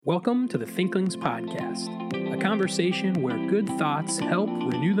Welcome to the Thinklings Podcast, a conversation where good thoughts help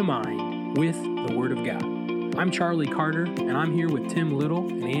renew the mind with the Word of God. I'm Charlie Carter, and I'm here with Tim Little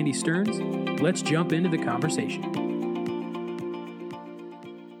and Andy Stearns. Let's jump into the conversation.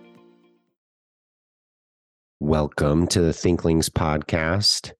 Welcome to the Thinklings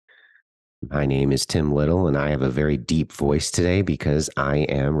Podcast. My name is Tim Little, and I have a very deep voice today because I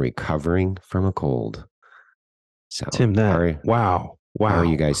am recovering from a cold. So, Tim, wow. How are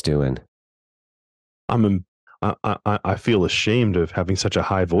you guys doing? I feel ashamed of having such a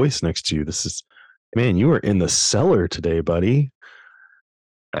high voice next to you. Man, you are in the cellar today, buddy.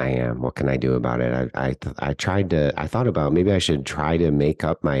 I am. What can I do about it? I thought about maybe I should try to make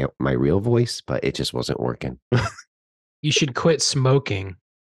up my real voice, but it just wasn't working. You should quit smoking.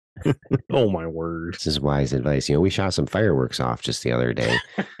 Oh my word. This is wise advice. We shot some fireworks off just the other day.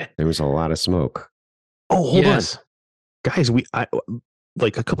 There was a lot of smoke. Oh, hold on. Guys,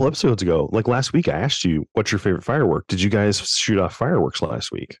 like a couple episodes ago, like last week, I asked you, what's your favorite firework? Did you guys shoot off fireworks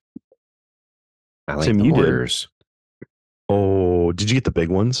last week? I like Tim, the you mortars. Did. Oh, did you get the big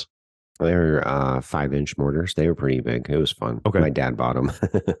ones? They're 5-inch mortars. They were pretty big. It was fun. Okay. My dad bought them.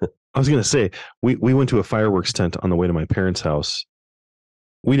 I was going to say, we went to a fireworks tent on the way to my parents' house.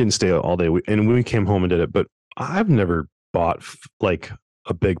 We didn't stay all day, and we came home and did it, but I've never bought like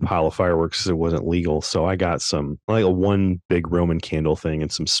a big pile of fireworks because it wasn't legal. So I got one big Roman candle thing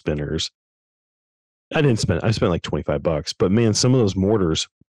and some spinners. I spent like $25, but man, some of those mortars,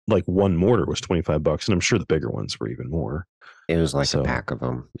 like one mortar was $25, and I'm sure the bigger ones were even more. It was like a pack of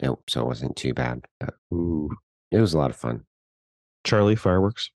them. So it wasn't too bad. But it was a lot of fun. Charlie,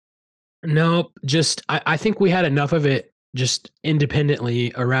 fireworks? Nope. Just, I think we had enough of it just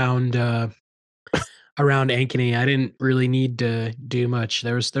independently around Ankeny. I didn't really need to do much.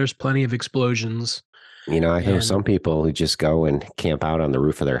 There's plenty of explosions. I know some people who just go and camp out on the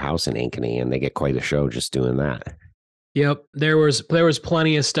roof of their house in Ankeny, and they get quite a show just doing that. Yep, there was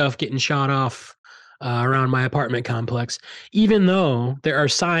plenty of stuff getting shot off around my apartment complex, even though there are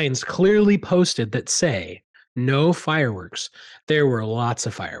signs clearly posted that say no fireworks. There were lots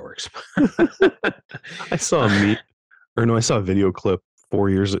of fireworks. I saw a video clip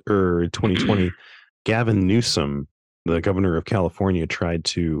 2020. Gavin Newsom, the governor of California, tried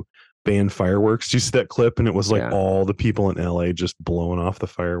to ban fireworks. Do you see that clip? And it was like all the people in LA just blowing off the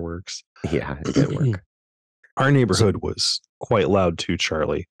fireworks. Yeah, it did work. Our neighborhood was quite loud too,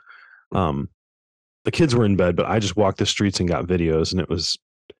 Charlie. The kids were in bed, but I just walked the streets and got videos, and it was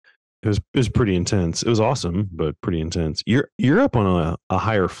pretty intense. It was awesome, but pretty intense. You're up on a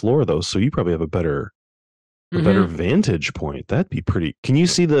higher floor though, so you probably have a better vantage point. That'd be pretty. Can you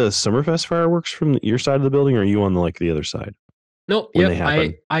see the Summerfest fireworks from your side of the building, or are you on the other side? Nope.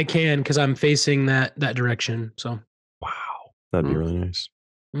 Yep. I can, because I'm facing that direction. So. Wow, that'd be really nice.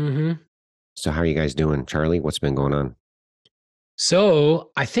 Mm-hmm. So how are you guys doing, Charlie? What's been going on?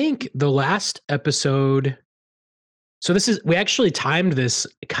 So I think the last episode. So we actually timed this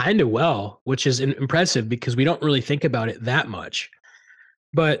kind of well, which is impressive because we don't really think about it that much.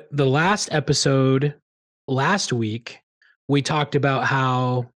 But the last episode last week, we talked about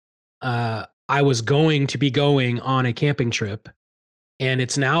how I was going to be going on a camping trip, and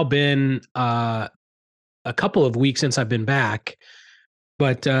it's now been a couple of weeks since I've been back.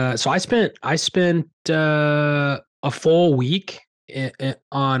 But so I spent a full week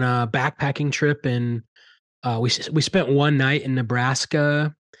on a backpacking trip, and we spent one night in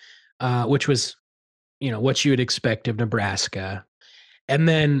Nebraska, which was, what you would expect of Nebraska, and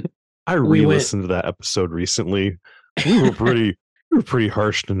then. I re-listened to that episode recently. We were pretty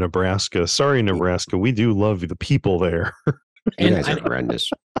harsh to Nebraska. Sorry, Nebraska. We do love the people there. You guys are horrendous.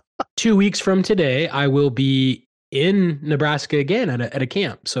 2 weeks from today, I will be in Nebraska again at a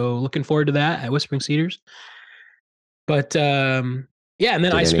camp. So looking forward to that at Whispering Cedars. But and then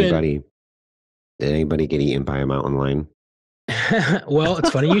did anybody get eaten by a mountain lion? Well,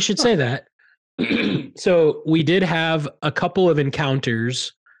 it's funny you should say that. So we did have a couple of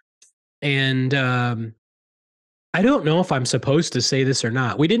encounters. And I don't know if I'm supposed to say this or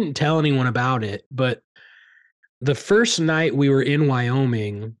not. We didn't tell anyone about it, but the first night we were in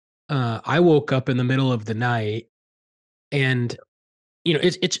Wyoming, I woke up in the middle of the night, and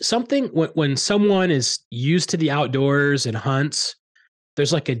it's something when someone is used to the outdoors and hunts,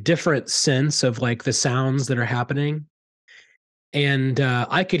 there's like a different sense of like the sounds that are happening. And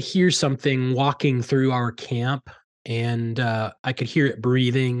I could hear something walking through our camp, and I could hear it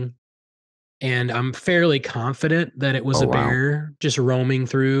breathing. And I'm fairly confident that it was a bear just roaming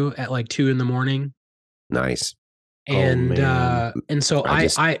through at like 2 a.m. Nice. And so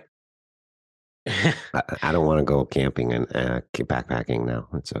I I don't want to go camping and backpacking now.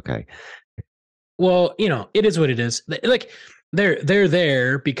 It's okay. Well, it is what it is. Like they're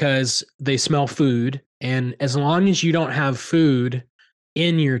there because they smell food, and as long as you don't have food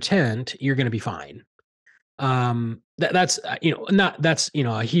in your tent, you're going to be fine. That's not that's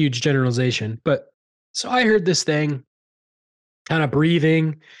a huge generalization, but so I heard this thing kind of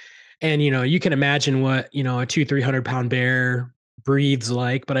breathing, and you can imagine what a 200-300 pound bear breathes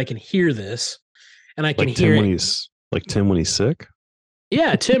like, but I can hear this, and I can Like hear Tim when it. he's sick.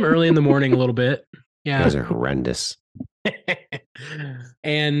 Yeah, Tim early in the morning a little bit. You Yeah. guys are horrendous.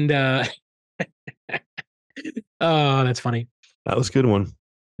 And oh, that's funny. That was a good one.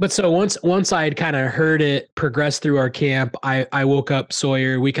 But so once I had kind of heard it progress through our camp, I woke up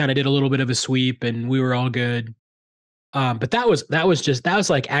Sawyer. We kind of did a little bit of a sweep, and we were all good. But that was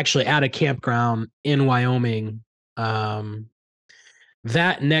like actually at a campground in Wyoming. That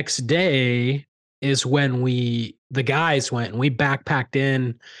next day is when the guys went and we backpacked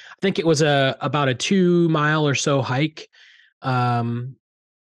in. I think it was about a 2 mile or so hike. And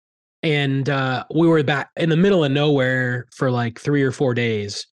we were back in the middle of nowhere for like 3 or 4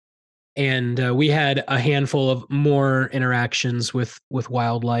 days. And we had a handful of more interactions with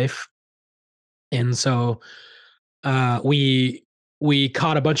wildlife. And so we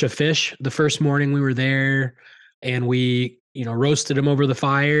caught a bunch of fish the first morning we were there, and we roasted them over the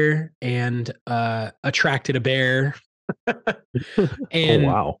fire and attracted a bear. And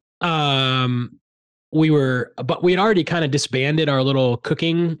oh wow. but we had already kind of disbanded our little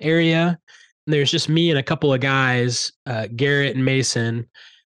cooking area. And there's just me and a couple of guys, Garrett and Mason,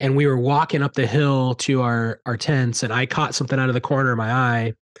 and we were walking up the hill to our tents, and I caught something out of the corner of my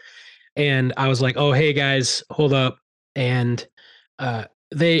eye, and I was like, "Oh, hey guys, hold up!" And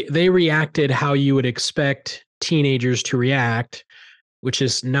they reacted how you would expect teenagers to react, which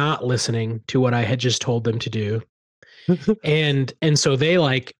is not listening to what I had just told them to do. and so they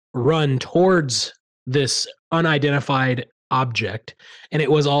like run towards this unidentified object, and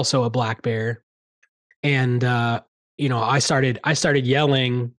it was also a black bear. And I started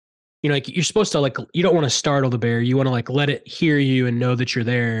yelling. Like you're supposed to, like, you don't want to startle the bear. You want to like let it hear you and know that you're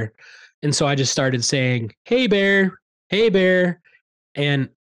there. And so I just started saying, "Hey bear, hey bear," and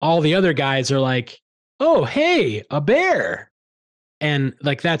all the other guys are like, "Oh, hey, a bear." And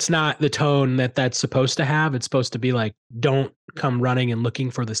like that's not the tone that's supposed to have. It's supposed to be like, "Don't come running and looking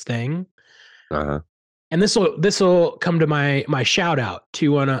for this thing." Uh-huh. And this will come to my shout out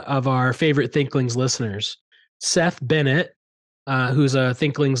to one of our favorite Thinklings listeners, Seth Bennett, who's a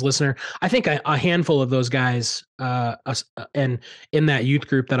Thinklings listener. I think a handful of those guys, and in that youth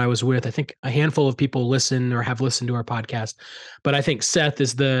group that I was with, I think a handful of people listen or have listened to our podcast. But I think Seth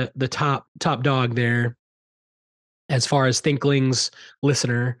is the top dog there as far as Thinklings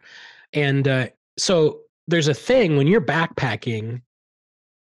listener. And so there's a thing when you're backpacking,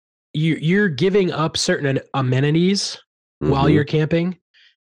 you're giving up certain amenities while you're camping,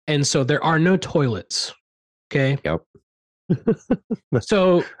 and so there are no toilets. Okay. Yep.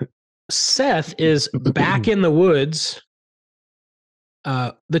 So Seth is back in the woods.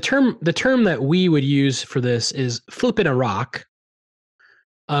 The term that we would use for this is flipping a rock.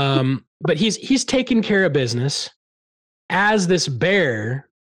 But he's taking care of business as this bear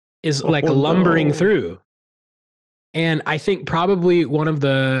is like lumbering through. And I think probably one of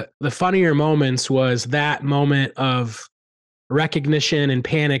the funnier moments was that moment of recognition and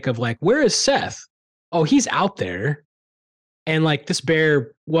panic of like, where is Seth? Oh, he's out there. And like this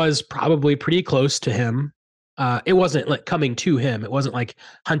bear was probably pretty close to him. It wasn't like coming to him. It wasn't like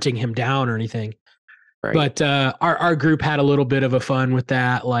hunting him down or anything. Right. But our group had a little bit of a fun with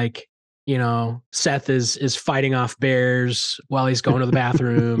that. Like, Seth is fighting off bears while he's going to the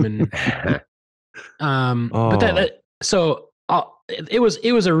bathroom. And but so it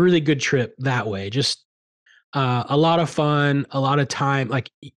was a really good trip that way. Just a lot of fun, a lot of time. Like,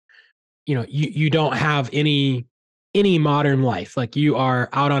 you don't have any modern life. Like you are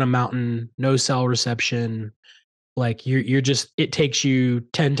out on a mountain, no cell reception. Like you're just, it takes you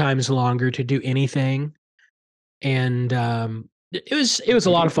 10 times longer to do anything. And it was a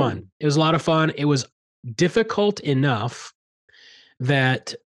lot of fun. It was a lot of fun. It was difficult enough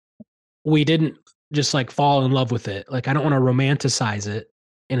that we didn't just like fall in love with it. Like I don't want to romanticize it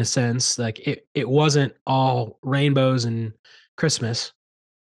in a sense. Like it wasn't all rainbows and Christmas,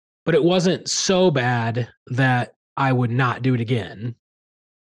 but it wasn't so bad that I would not do it again.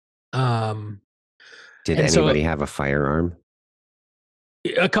 Did anybody have a firearm?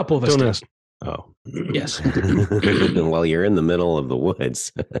 A couple of us did. Oh, yes. Well, you're in the middle of the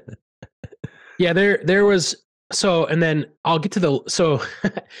woods. Yeah, there was. So, and then I'll get to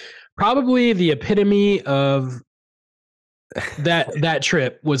probably the epitome of that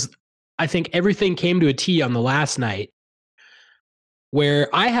trip was, I think everything came to a T on the last night, where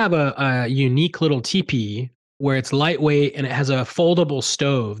I have a unique little teepee where it's lightweight and it has a foldable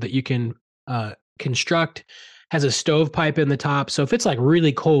stove that you can construct, has a stovepipe in the top. So if it's like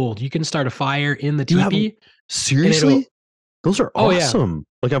really cold, you can start a fire in the You have teepee. seriously? Those are Oh, yeah. awesome.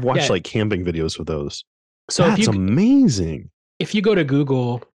 Like I've watched Yeah. like camping videos with those. So That's amazing. if you go to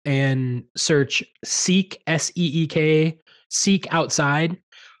Google and search Seek, SEEK, Seek outside,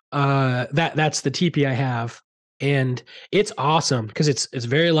 that's the teepee I have. And it's awesome because it's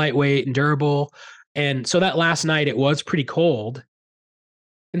very lightweight and durable. And so that last night it was pretty cold.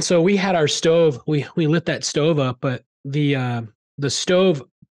 And so we had our stove, we lit that stove up, but the stove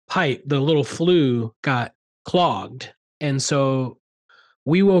pipe, the little flue got clogged. And so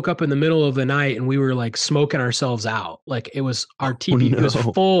we woke up in the middle of the night and we were like smoking ourselves out. Like it was our teepee, it was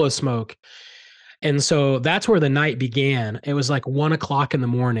full of smoke. And so that's where the night began. It was like 1:00 in the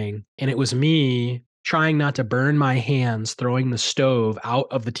morning, and it was me trying not to burn my hands, throwing the stove out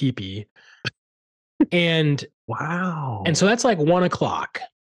of the teepee. And wow. And so that's like 1:00,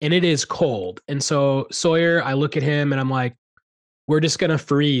 and it is cold. And so Sawyer, I look at him and I'm like, we're just gonna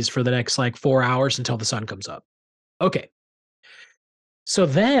freeze for the next like 4 hours until the sun comes up. Okay. So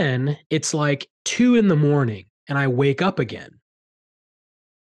then it's like 2 in the morning and I wake up again.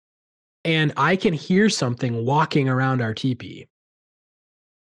 And I can hear something walking around our teepee.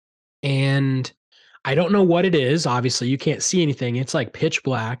 And I don't know what it is. Obviously, you can't see anything. It's like pitch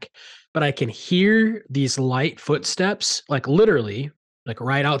black, but I can hear these light footsteps, like literally, like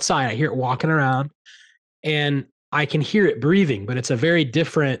right outside. I hear it walking around and I can hear it breathing, but it's a very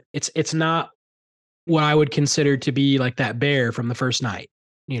different, it's not what I would consider to be like that bear from the first night,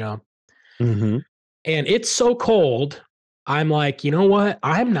 you know? Mm-hmm. And it's so cold. I'm like, you know what?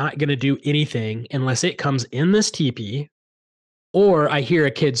 I'm not going to do anything unless it comes in this teepee or I hear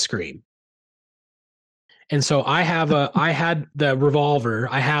a kid scream. And so I had the revolver.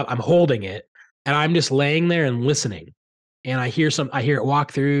 I'm holding it and I'm just laying there and listening. And I hear it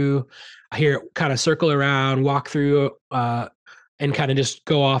walk through, I hear it kind of circle around, walk through, and kind of just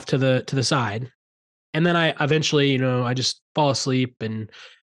go off to the side. And then I eventually, I just fall asleep. And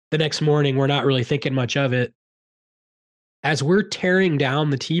the next morning, we're not really thinking much of it. As we're tearing down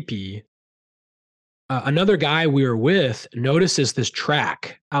the teepee, another guy we were with notices this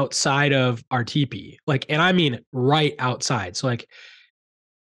track outside of our teepee, and I mean right outside. So like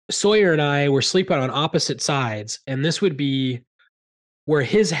Sawyer and I were sleeping on opposite sides, and this would be where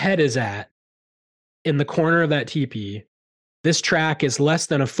his head is at in the corner of that teepee. This track is less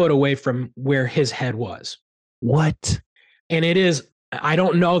than a foot away from where his head was. What? And it is, I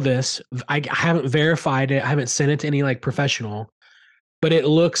don't know this. I haven't verified it. I haven't sent it to any like professional, but it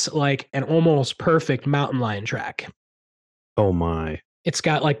looks like an almost perfect mountain lion track. Oh my. It's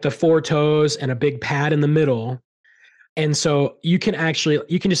got like the 4 toes and a big pad in the middle. And so you can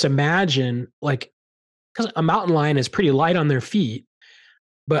just imagine, like, because a mountain lion is pretty light on their feet,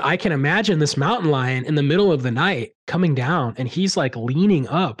 but I can imagine this mountain lion in the middle of the night coming down and he's like leaning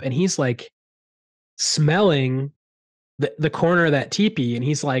up and he's like smelling the corner of that teepee. And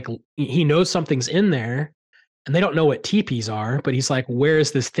he's like, he knows something's in there and they don't know what teepees are, but he's like, where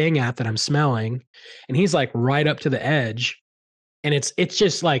is this thing at that I'm smelling? And he's like right up to the edge. And it's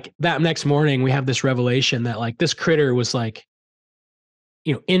just like that next morning we have this revelation that like this critter was like,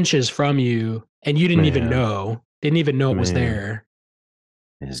 inches from you and you didn't even know it was there.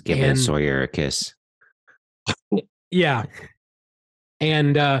 Just giving Sawyer a kiss. Yeah.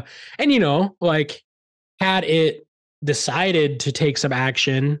 And like had it decided to take some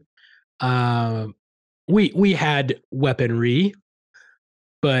action, we had weaponry,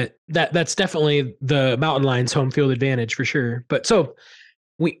 but that's definitely the mountain lion's home field advantage for sure. But so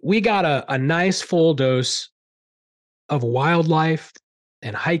we got a nice full dose of wildlife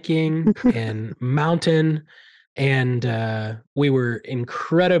and hiking and mountain. And we were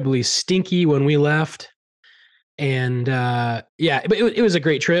incredibly stinky when we left. And but it was a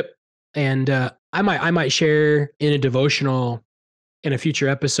great trip. And I might share in a devotional in a future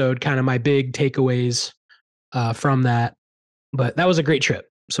episode kind of my big takeaways from that. But that was a great trip.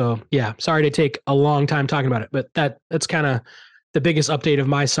 So yeah, sorry to take a long time talking about it, but that's kind of the biggest update of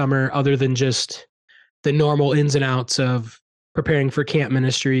my summer, other than just the normal ins and outs of preparing for camp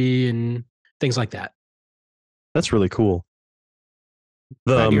ministry and things like that. That's really cool.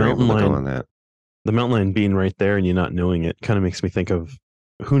 The mountain lion on that. The mountain lion being right there and you not knowing it kind of makes me think of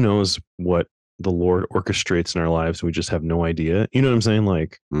who knows what the Lord orchestrates in our lives. We just have no idea. You know what I'm saying?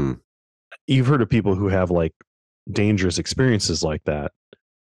 Like, you've heard of people who have like dangerous experiences like that.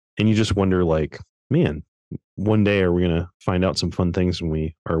 And you just wonder, like, man, one day are we going to find out some fun things when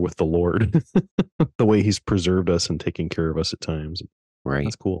we are with the Lord, the way he's preserved us and taking care of us at times. Right.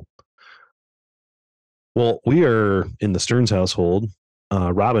 That's cool. Well, we are in the Stearns household.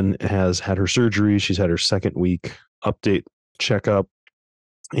 Robin has had her surgery. She's had her second week update checkup.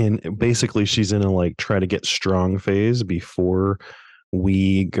 And basically she's in a like try to get strong phase before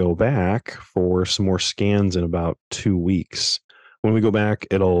we go back for some more scans in about 2 weeks. When we go back,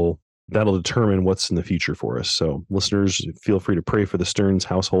 that'll determine what's in the future for us. So listeners, feel free to pray for the Stearns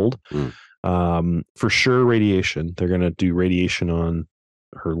household. For sure, radiation. They're going to do radiation on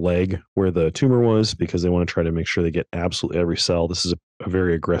her leg where the tumor was because they want to try to make sure they get absolutely every cell. This is a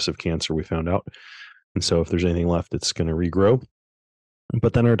very aggressive cancer, we found out. And so if there's anything left, it's going to regrow.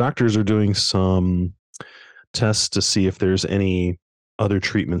 But then our doctors are doing some tests to see if there's any other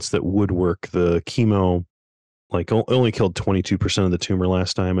treatments that would work. The chemo only killed 22% of the tumor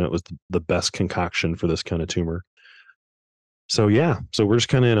last time, and it was the best concoction for this kind of tumor. So we're just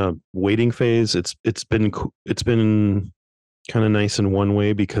kind of in a waiting phase. It's been kind of nice in one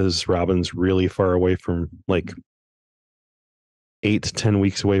way because Robin's really far away from, like, 8 to 10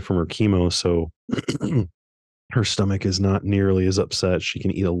 weeks away from her chemo, so her stomach is not nearly as upset. She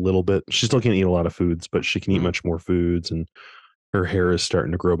can eat a little bit. She still can't eat a lot of foods, but she can eat much more foods, and her hair is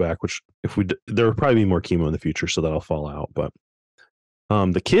starting to grow back, which there will probably be more chemo in the future, so that'll fall out. But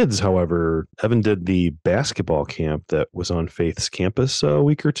the kids, however, Evan did the basketball camp that was on Faith's campus a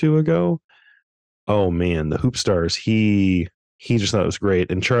week or two ago. Oh man, the Hoop Stars, he just thought it was great.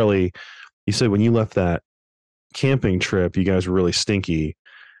 And Charlie, you said when you left that camping trip, you guys were really stinky.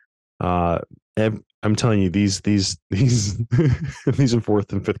 I'm telling you, these these are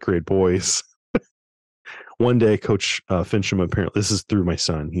fourth and fifth grade boys. One day, Coach Fincham, apparently, this is through my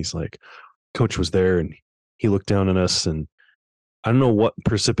son. He's like, Coach was there and he looked down at us, and I don't know what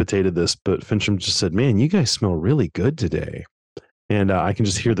precipitated this, but Fincham just said, "Man, you guys smell really good today." And I can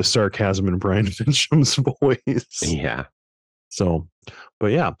just hear the sarcasm in Brian Fincham's voice. Yeah. So, but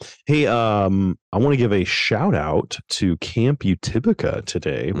yeah. Hey, I want to give a shout out to Camp Utibica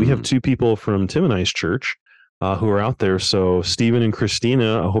today. We have 2 people from Tim and I's church who are out there. So Stephen and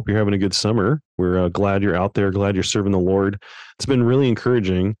Christina, I hope you're having a good summer. We're glad you're out there. Glad you're serving the Lord. It's been really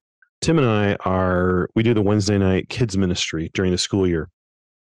encouraging. Tim and we do the Wednesday night kids ministry during the school year.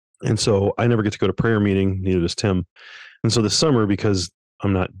 And so I never get to go to prayer meeting. Neither does Tim. And so this summer, because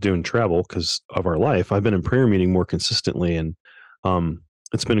I'm not doing travel because of our life, I've been in prayer meeting more consistently. And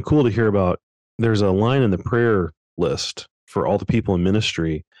it's been cool to hear about. There's a line in the prayer list for all the people in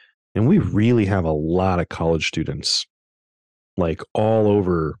ministry. And we really have a lot of college students, like all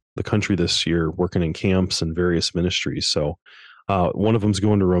over the country this year, working in camps and various ministries. So one of them's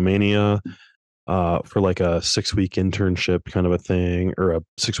going to Romania for like a 6-week internship kind of a thing, or a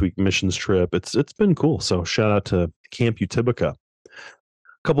 6-week missions trip. It's been cool. So shout out to Camp Utibica.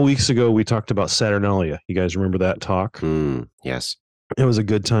 A couple weeks ago, we talked about Saturnalia. You guys remember that talk? Yes. It was a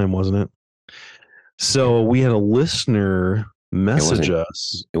good time, wasn't it? So we had a listener message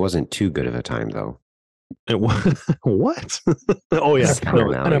us. It wasn't too good of a time, though. It was what? Oh yeah,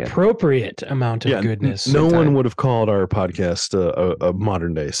 an appropriate amount of goodness. No one would have called our podcast a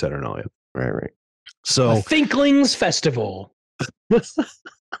modern day Saturnalia. Right. So a Thinklings Festival. That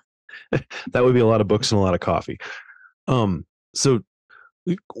would be a lot of books and a lot of coffee. So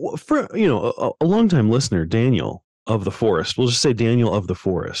for a longtime listener, Daniel of the Forest. We'll just say Daniel of the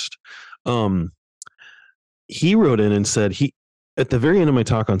Forest. He wrote in and said at the very end of my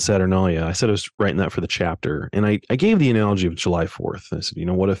talk on Saturnalia, I said I was writing that for the chapter, and I gave the analogy of July 4th. I said,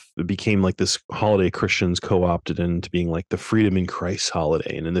 what if it became like this holiday Christians co-opted into being like the Freedom in Christ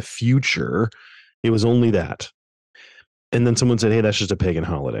holiday, and in the future, it was only that. And then someone said, hey, that's just a pagan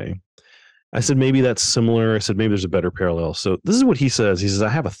holiday. I said, maybe that's similar. I said, maybe there's a better parallel. So this is what he says. He says, I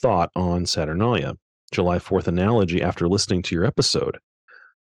have a thought on Saturnalia, July 4th analogy after listening to your episode.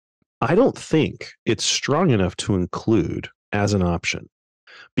 I don't think it's strong enough to include as an option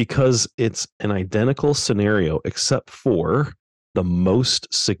because it's an identical scenario except for the most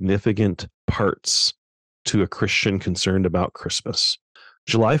significant parts to a Christian concerned about Christmas.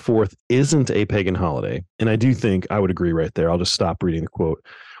 July 4th isn't a pagan holiday. And I do think I would agree right there. I'll just stop reading the quote.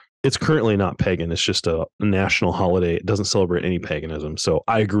 It's currently not pagan. It's just a national holiday. It doesn't celebrate any paganism. So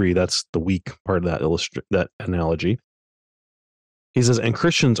I agree. That's the weak part of that analogy. He says, and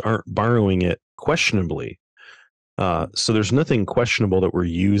Christians aren't borrowing it questionably. So there's nothing questionable that we're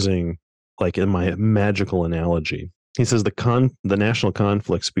using, like in my magical analogy. He says the national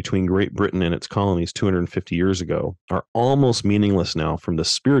conflicts between Great Britain and its colonies 250 years ago are almost meaningless now from the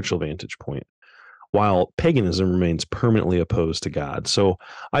spiritual vantage point. while paganism remains permanently opposed to God. So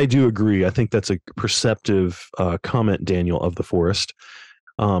I do agree. I think that's a perceptive comment, Daniel of the Forest.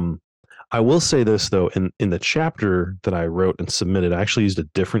 I will say this though, in the chapter that I wrote and submitted, I actually used a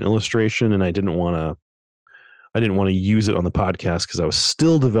different illustration, and I didn't want to use it on the podcast because I was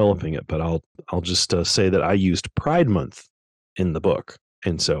still developing it. But I'll just say that I used Pride Month in the book,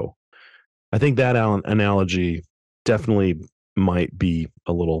 and so I think that analogy definitely might be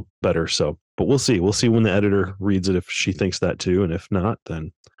a little better. So, but we'll see. We'll see when the editor reads it if she thinks that too, and if not,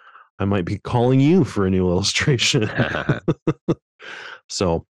 then I might be calling you for a new illustration.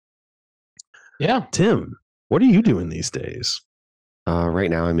 So, yeah, Tim, what are you doing these days? Right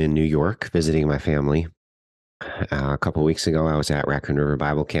now, I'm in New York visiting my family. A couple of weeks ago, I was at Raccoon River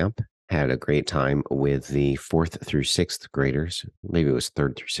Bible Camp. Had a great time with the 4th through 6th graders. Maybe it was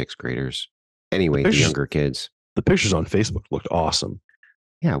 3rd through 6th graders. Anyway, the younger kids. The pictures on Facebook looked awesome.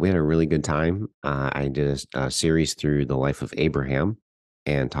 Yeah, we had a really good time. I did a series through the life of Abraham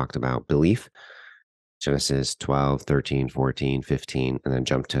and talked about belief. Genesis 12, 13, 14, 15, and then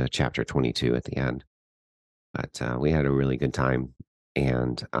jumped to chapter 22 at the end. But we had a really good time.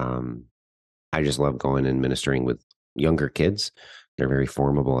 And I just love going and ministering with younger kids. They're very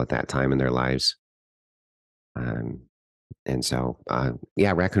formable at that time in their lives. And so,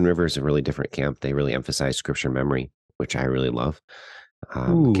 Raccoon River is a really different camp. They really emphasize scripture memory, which I really love.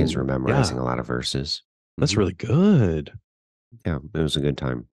 Kids were memorizing a lot of verses. That's really good. Yeah, it was a good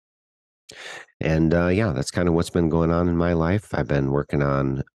time. And that's kind of what's been going on in my life. I've been working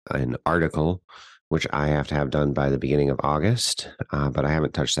on an article, which I have to have done by the beginning of August, but I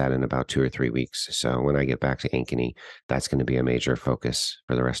haven't touched that in about 2 or 3 weeks. So when I get back to Ankeny, that's going to be a major focus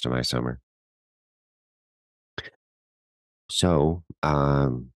for the rest of my summer. So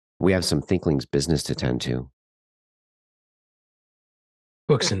we have some Thinklings business to tend to.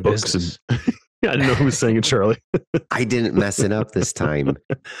 Books and business. Yeah, I didn't know who was saying it, Charlie. I didn't mess it up this time.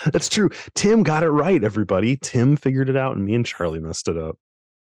 That's true. Tim got it right, everybody. Tim figured it out, and me and Charlie messed it up.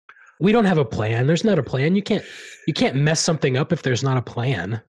 We don't have a plan. There's not a plan. You can't mess something up if there's not a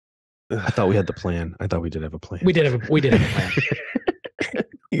plan. I thought we had the plan. I thought we did have a plan. We did have a plan.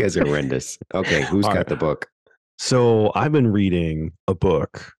 You guys are horrendous. Okay, who's got the book? So I've been reading a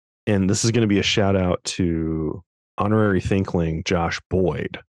book, and this is going to be a shout out to honorary Thinkling Josh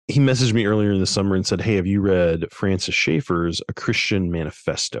Boyd. He messaged me earlier in the summer and said, "Hey, have you read Francis Schaeffer's A Christian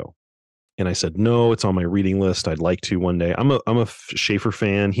Manifesto?" And I said, "No, it's on my reading list. I'd like to one day." I'm a Schaeffer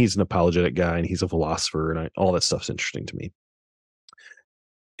fan. He's an apologetic guy, and he's a philosopher, and all that stuff's interesting to me.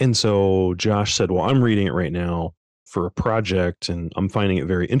 And so Josh said, "Well, I'm reading it right now for a project, and I'm finding it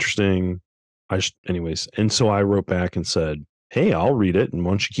very interesting." Anyways, and so I wrote back and said, "Hey, I'll read it, and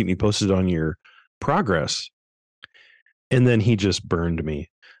why don't you keep me posted on your progress?" And then he just burned me.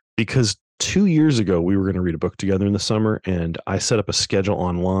 Because 2 years ago, we were going to read a book together in the summer, and I set up a schedule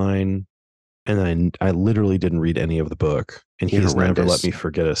online, and then I literally didn't read any of the book, and he's never let me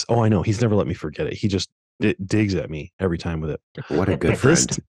forget it. Oh, I know. He's never let me forget it. He just digs at me every time with it. What a good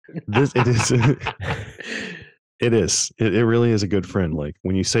friend. It is. It is. It really is a good friend. Like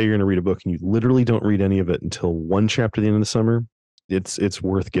when you say you're going to read a book and you literally don't read any of it until one chapter at the end of the summer, it's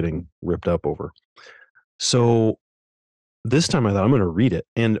worth getting ripped up over. So this time I thought I'm going to read it.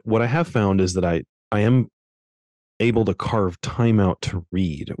 And what I have found is that I am able to carve time out to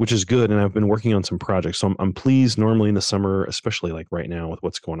read, which is good. And I've been working on some projects. So I'm pleased. Normally in the summer, especially like right now with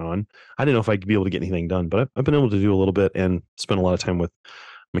what's going on, I didn't know if I'd be able to get anything done, but I've been able to do a little bit and spend a lot of time with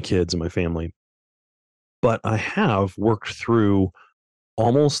my kids and my family. But I have worked through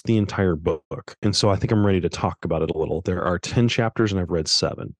almost the entire book. And so I think I'm ready to talk about it a little. There are 10 chapters and I've read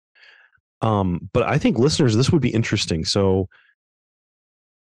 7. But I think listeners, this would be interesting. So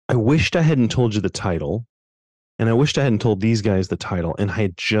I wished I hadn't told you the title, and I wished I hadn't told these guys the title, and I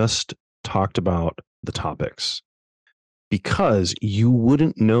had just talked about the topics, because you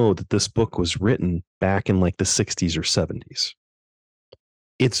wouldn't know that this book was written back in like the 60s or 70s.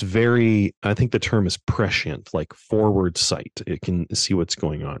 It's very, I think the term is prescient, like forward sight. It can see what's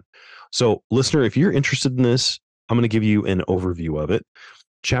going on. So listener, if you're interested in this, I'm going to give you an overview of it.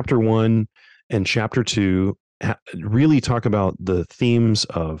 Chapter 1 and chapter 2 really talk about the themes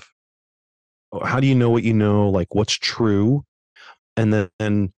of how do you know what you know, like what's true, and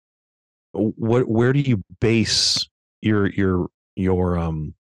then where do you base where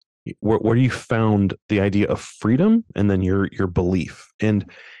you found the idea of freedom, and then your belief. And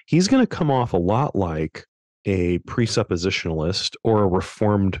he's going to come off a lot like a presuppositionalist or a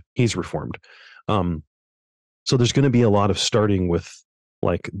reformed. He's reformed. So there's going to be a lot of starting with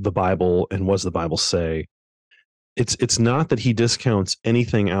like the Bible and what does the Bible say. It's not that he discounts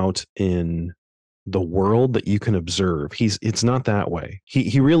anything out in the world that you can observe. It's not that way.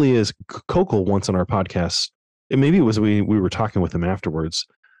 He really is. Kokol once on our podcast, and maybe it was we were talking with him afterwards.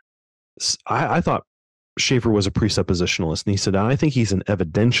 I thought Schaeffer was a presuppositionalist, and he said, I think he's an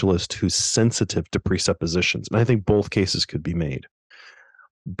evidentialist who's sensitive to presuppositions. And I think both cases could be made.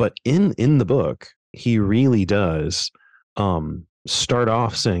 But in the book, he really does start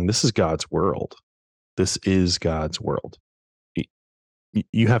off saying, this is God's world. This is God's world.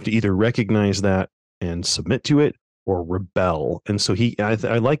 You have to either recognize that and submit to it or rebel. And so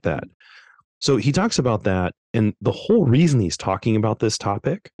I like that. So he talks about that. And the whole reason he's talking about this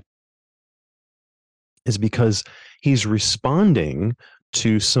topic is because he's responding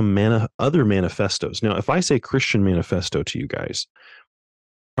to some other manifestos. Now, if I say Christian manifesto to you guys,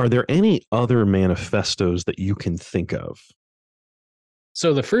 are there any other manifestos that you can think of?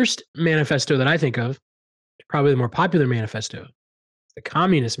 So the first manifesto that I think of, probably the more popular manifesto, the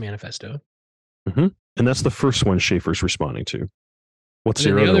Communist Manifesto. Mm-hmm. And that's the first one Schaeffer's responding to. What's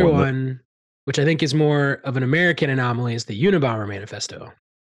and your the other one? One, which I think is more of an American anomaly, is the Unabomber Manifesto.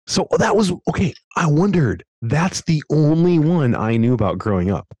 So that was, okay, I wondered. That's the only one I knew about growing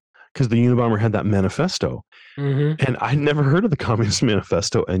up, because the Unabomber had that manifesto. Mm-hmm. And I'd never heard of the Communist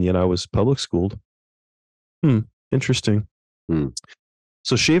Manifesto, and yet I was public schooled. Interesting.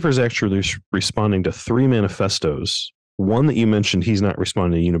 So Schaeffer's actually responding to 3 manifestos. One that you mentioned, he's not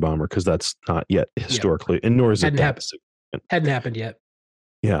responding to Unabomber because that's not yet historically, and nor is it that significant. Hadn't happened yet.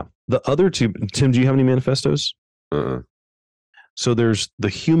 Yeah. The other 2, Tim, do you have any manifestos? So there's the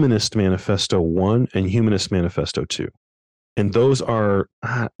Humanist Manifesto 1 and Humanist Manifesto 2. And those are,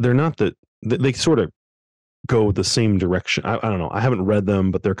 they're not they sort of go the same direction. I don't know. I haven't read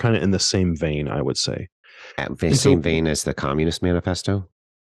them, but they're kind of in the same vein, I would say. Same vein as the Communist Manifesto?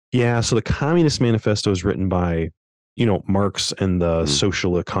 Yeah. So the Communist Manifesto is written by, Marx and the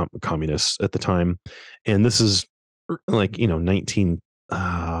social communists at the time. And this is like, 1920s,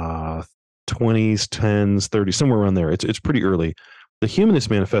 10s, 30s, somewhere around there. It's pretty early. The Humanist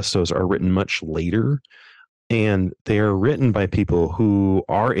Manifestos are written much later, and they are written by people who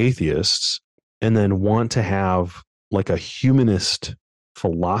are atheists and then want to have like a humanist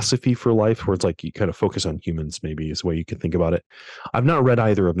philosophy for life, where it's like you kind of focus on humans, maybe is the way you could think about it. I've not read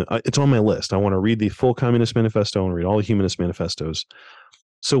either of them. It's on my list. I want to read the full Communist Manifesto and read all the Humanist Manifestos.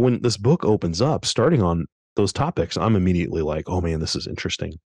 So when this book opens up, starting on those topics, I'm immediately like, oh man, this is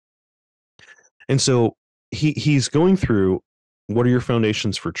interesting. And so he's going through, what are your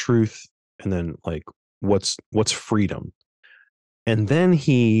foundations for truth? And then like, what's freedom? And then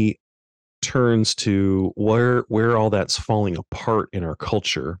he turns to where all that's falling apart in our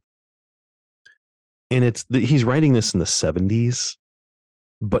culture. And he's writing this in the 70s,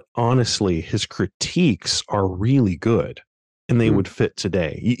 but honestly, his critiques are really good, and they would fit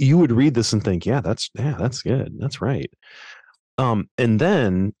today. You would read this and think, that's good. That's right. And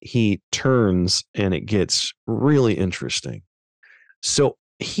then he turns and it gets really interesting. So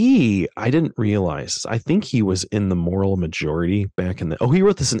I didn't realize, I think he was in the Moral Majority back in he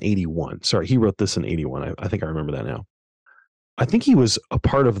wrote this in 81. Sorry, he wrote this in 81. I think I remember that now. I think he was a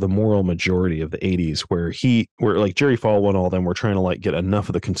part of the Moral Majority of the 80s, where like Jerry Falwell and all them were trying to like get enough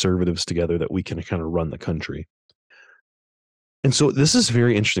of the conservatives together that we can kind of run the country. And so this is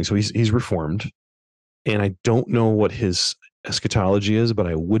very interesting. So he's reformed, and I don't know what his eschatology is, but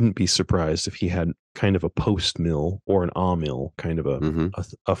I wouldn't be surprised if he had kind of a post-mill or an a-mill kind of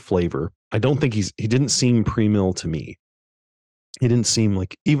a flavor. I don't think he didn't seem pre-mill to me. He didn't seem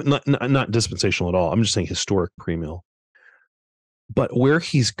like, even not dispensational at all. I'm just saying historic pre-mill. But where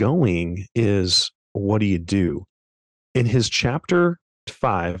he's going is, what do you do? In his chapter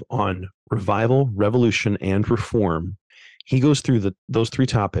 5 on revival, revolution, and reform, he goes through those 3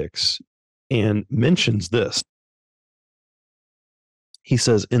 topics and mentions this. He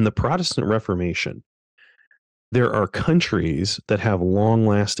says, in the Protestant Reformation, there are countries that have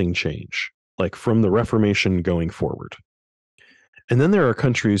long-lasting change, like from the Reformation going forward. And then there are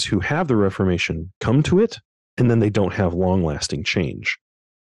countries who have the Reformation come to it, and then they don't have long-lasting change.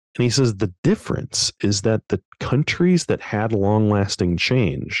 And he says the difference is that the countries that had long-lasting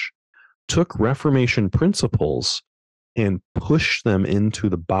change took Reformation principles and pushed them into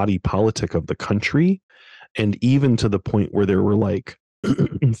the body politic of the country, and even to the point where there were like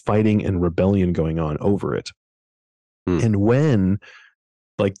fighting and rebellion going on over it. And when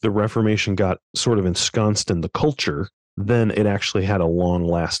like the Reformation got sort of ensconced in the culture, then it actually had a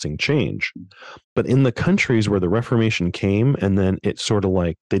long-lasting change. But in the countries where the Reformation came, and then it sort of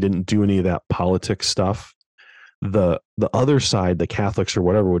like they didn't do any of that politics stuff, the other side, the Catholics or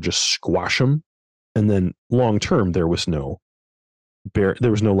whatever, would just squash them, and then long term there was no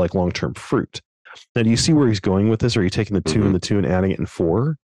like long-term fruit. Now, do you see where he's going with this? Are you taking the 2 and the 2 and adding it in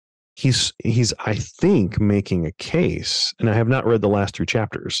 4? He's I think making a case, and I have not read the last 3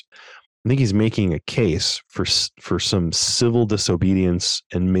 chapters. I think he's making a case for some civil disobedience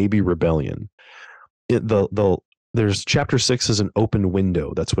and maybe rebellion. There's chapter 6 is an open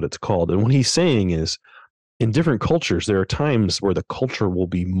window. That's what it's called. And what he's saying is, in different cultures, there are times where the culture will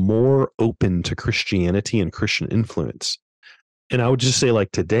be more open to Christianity and Christian influence. And I would just say,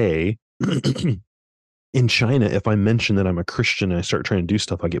 like today, in China, if I mention that I'm a Christian and I start trying to do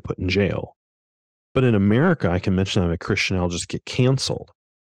stuff, I get put in jail. But in America, I can mention I'm a Christian, I'll just get canceled.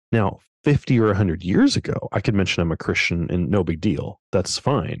 Now, 50 or 100 years ago, I could mention I'm a Christian and no big deal. That's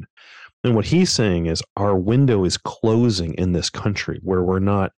fine. And what he's saying is our window is closing in this country where we're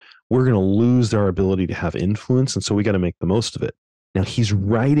going to lose our ability to have influence. And so we got to make the most of it. Now, he's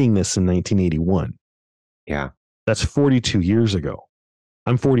writing this in 1981. Yeah. That's 42 years ago.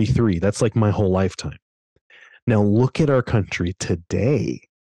 I'm 43. That's like my whole lifetime. Now, look at our country today.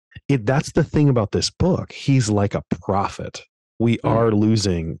 That's the thing about this book. He's like a prophet. We are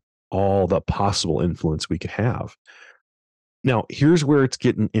losing all the possible influence we could have. Now, here's where it's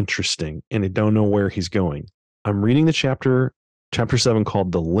getting interesting, and I don't know where he's going. I'm reading the chapter 7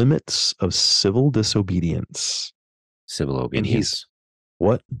 called The Limits of Civil Disobedience. Civil obedience. And he's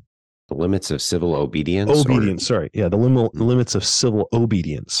what? The limits of civil obedience? Obedience, sorry. Yeah, the limits of civil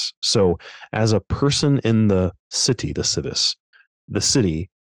obedience. So as a person in the city, the civis, the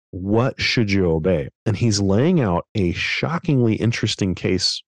city, what should you obey? And he's laying out a shockingly interesting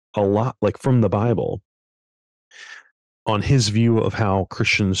case, a lot like from the Bible, on his view of how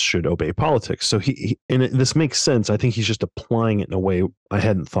Christians should obey politics. So this makes sense. I think he's just applying it in a way I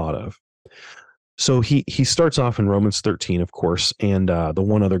hadn't thought of. So he starts off in Romans 13, of course, and the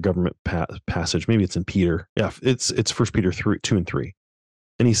one other government passage, maybe it's in Peter. Yeah, it's 1 Peter 2 and 3.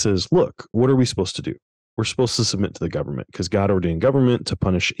 And he says, look, what are we supposed to do? We're supposed to submit to the government because God ordained government to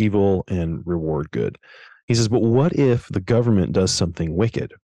punish evil and reward good. He says, but what if the government does something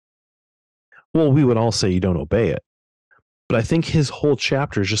wicked? Well, we would all say you don't obey it. But I think his whole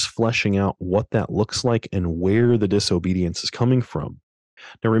chapter is just fleshing out what that looks like and where the disobedience is coming from.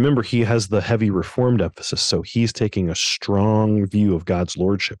 Now, remember, he has the heavy Reformed emphasis, so he's taking a strong view of God's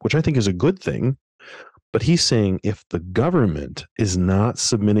lordship, which I think is a good thing. But he's saying if the government is not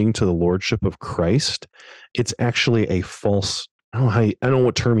submitting to the lordship of Christ, it's actually a false. I don't know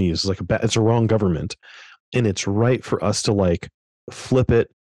what term he uses. It's a wrong government, and it's right for us to like flip it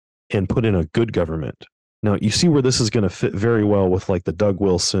and put in a good government. Now, you see where this is going to fit very well with like the Doug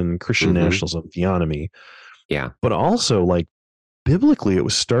Wilson Christian nationalism theonomy. Yeah, but also like biblically, it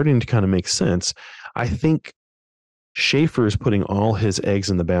was starting to kind of make sense. I think Schaeffer is putting all his eggs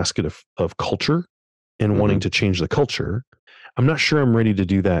in the basket of culture and wanting to change the culture. I'm not sure I'm ready to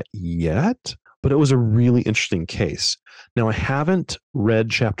do that yet, but it was a really interesting case. Now, I haven't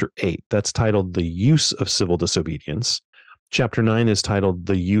read chapter 8. That's titled The Use of Civil Disobedience. Chapter 9 is titled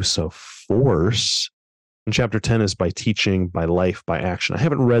The Use of Force. And chapter 10 is By Teaching, By Life, By Action. I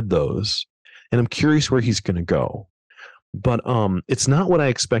haven't read those, and I'm curious where he's going to go. But it's not what I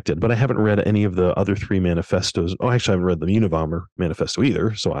expected, but I haven't read any of the other 3 manifestos. Oh, actually, I haven't read the Unabomber manifesto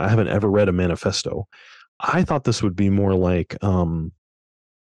either, so I haven't ever read a manifesto. I thought this would be more like the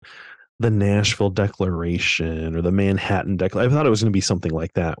Nashville Declaration or the Manhattan Declaration. I thought it was going to be something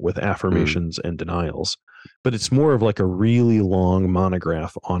like that with affirmations and denials. But it's more of like a really long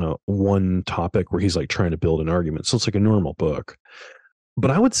monograph on one topic where he's like trying to build an argument. So it's like a normal book.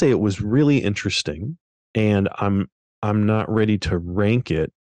 But I would say it was really interesting, and I'm not ready to rank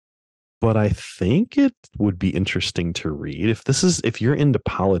it, but I think it would be interesting to read. If you're into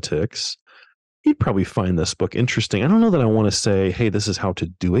politics, you'd probably find this book interesting. I don't know that I want to say, hey, this is how to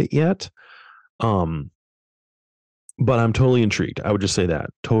do it yet. But I'm totally intrigued. I would just say that,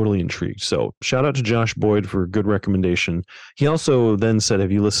 totally intrigued. So shout out to Josh Boyd for a good recommendation. He also then said,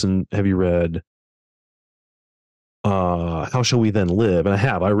 have you read How Shall We Then Live? And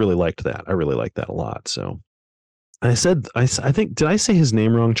I really liked that. I really liked that a lot. So I think, did I say his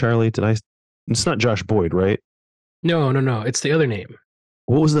name wrong, Charlie? It's not Josh Boyd, right? No. It's the other name.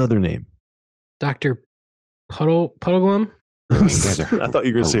 What was the other name? Dr. Puddleglum? I thought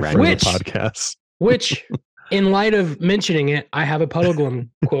you were going to say friend of the podcast. Which, in light of mentioning it, I have a Puddleglum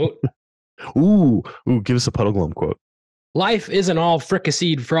quote. Ooh, give us a Puddleglum quote. Life isn't all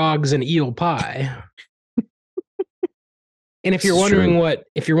fricasseed frogs and eel pie. And if you're wondering what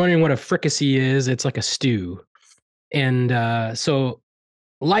a fricassee is, it's like a stew. And so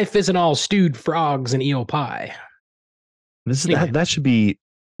life isn't all stewed frogs and eel pie. That should be,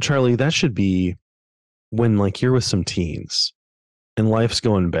 Charlie, that should be when like you're with some teens and life's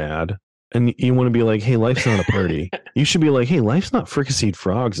going bad And you want to be like, hey, life's not a party. You should be like, hey, life's not fricasseed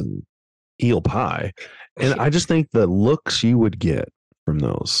frogs and eel pie. And I just think the looks you would get from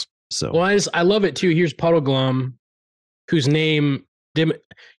those. So, well, I love it too. Here's Puddle Glum, whose name,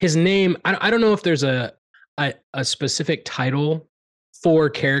 his name, I don't know if there's a specific title for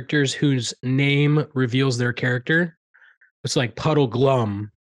characters whose name reveals their character. It's like Puddle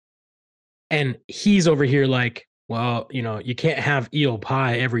Glum. And he's over here like, well, you can't have eel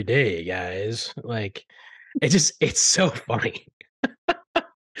pie every day, guys. Like, it's so funny.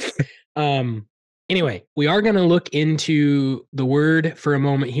 Anyway, we are going to look into the word for a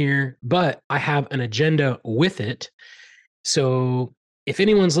moment here, but I have an agenda with it. So if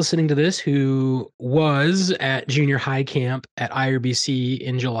anyone's listening to this who was at junior high camp at IRBC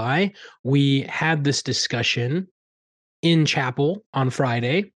in July, we had this discussion in chapel on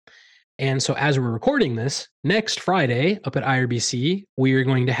Friday. And so as we're recording this, next Friday up at IRBC, we are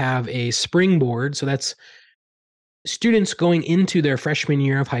going to have a springboard. So that's students going into their freshman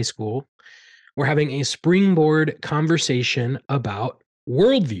year of high school. We're having a springboard conversation about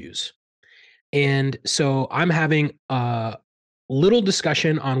worldviews. And so I'm having a little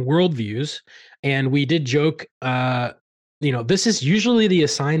discussion on worldviews. And we did joke, this is usually the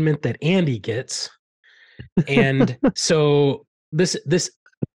assignment that Andy gets. And so this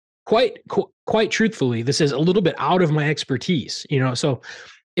quite truthfully, this is a little bit out of my expertise, so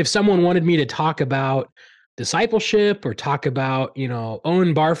if someone wanted me to talk about discipleship or talk about,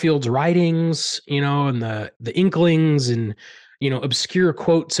 Owen Barfield's writings, and the Inklings and, obscure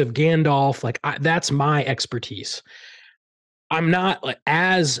quotes of Gandalf, like that's my expertise. I'm not like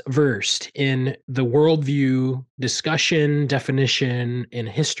as versed in the worldview discussion, definition, and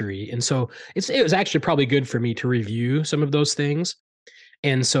history. And so it was actually probably good for me to review some of those things.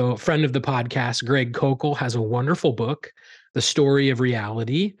 And so a friend of the podcast, Greg Kokel, has a wonderful book, The Story of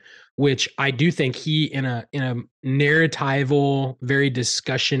Reality, which I do think he in a narratival, very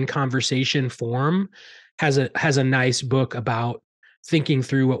discussion conversation form has a nice book about thinking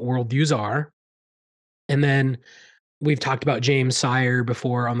through what worldviews are. And then we've talked about James Sire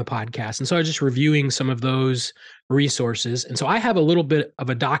before on the podcast. And so I was just reviewing some of those resources. And so I have a little bit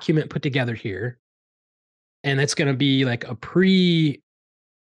of a document put together here. And it's going to be like a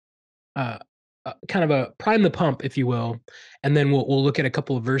kind of a prime the pump, if you will, and then we'll look at a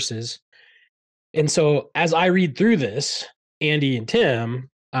couple of verses. And so as I read through this, Andy and Tim,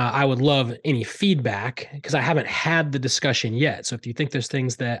 I would love any feedback because I haven't had the discussion yet. So if you think there's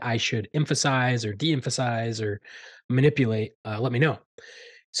things that I should emphasize or de-emphasize or manipulate, let me know.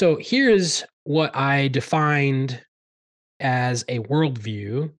 So here's what I defined as a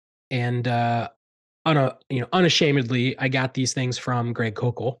worldview, and unashamedly, I got these things from Greg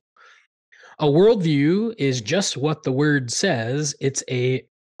Kokel. A worldview is just what the word says. It's a,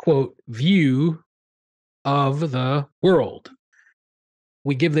 quote, view of the world.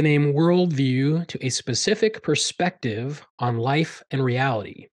 We give the name worldview to a specific perspective on life and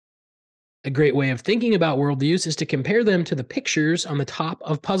reality. A great way of thinking about worldviews is to compare them to the pictures on the top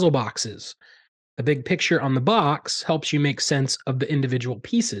of puzzle boxes. The big picture on the box helps you make sense of the individual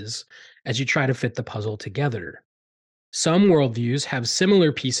pieces as you try to fit the puzzle together. Some worldviews have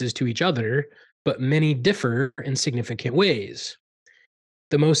similar pieces to each other, but many differ in significant ways.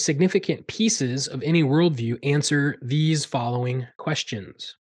 The most significant pieces of any worldview answer these following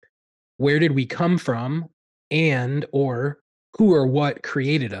questions. Where did we come from? And or who or what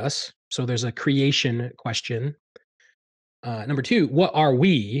created us? So there's a creation question. Number two, what are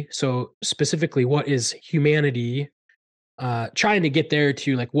we? So specifically, what is humanity? Trying to get there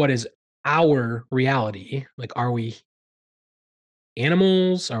to like, what is our reality? Like, are we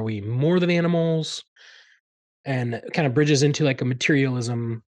animals? Are we more than animals? And it kind of bridges into like a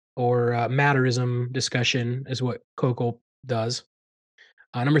materialism or matterism discussion is what Kokel does.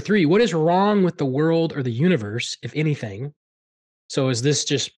 Number three, what is wrong with the world or the universe, if anything? So is this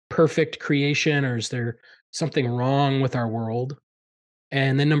just perfect creation or is there something wrong with our world?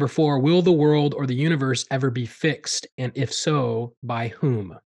 And then number four, will the world or the universe ever be fixed? And if so, by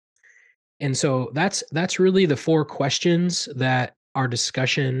whom? And so that's really the four questions that our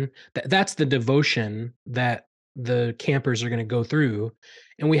discussion, that's the devotion that the campers are going to go through.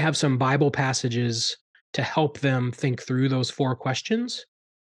 And we have some Bible passages to help them think through those four questions.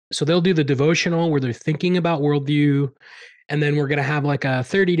 So they'll do the devotional where they're thinking about worldview. And then we're going to have like a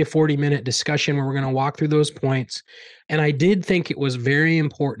 30 to 40 minute discussion where we're going to walk through those points. And I did think it was very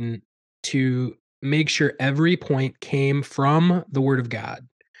important to make sure every point came from the Word of God.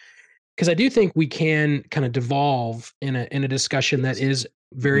 Because I do think we can kind of devolve in a discussion that is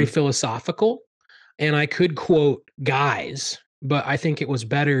very philosophical. And I could quote guys but I think it was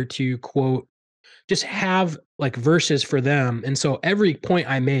better to quote, just have like verses for them. And so every point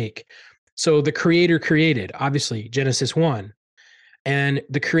I make, so the creator created, obviously, Genesis 1, and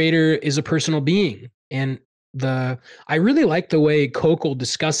the creator is a personal being. And I really like the way Kokol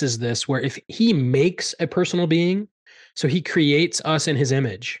discusses this, where if he makes a personal being, so he creates us in his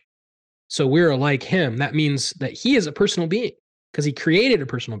image. So we're like him. That means that he is a personal being because he created a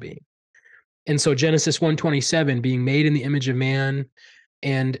personal being. And so Genesis 1:27, being made in the image of man,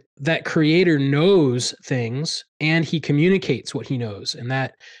 and that creator knows things and he communicates what he knows, and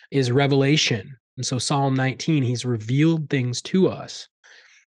that is revelation. And so Psalm 19, he's revealed things to us.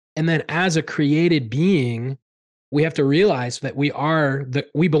 And then as a created being, we have to realize that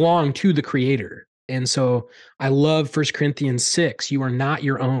we belong to the creator. And so I love 1 Corinthians 6, you are not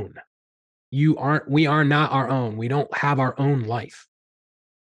your own. We are not our own. We don't have our own life.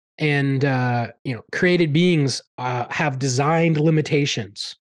 And created beings have designed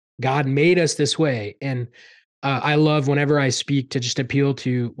limitations. God made us this way. And I love whenever I speak to just appeal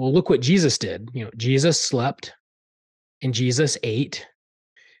to, well, look what Jesus did. Jesus slept and Jesus ate.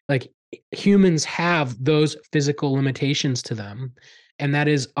 Like, humans have those physical limitations to them, and that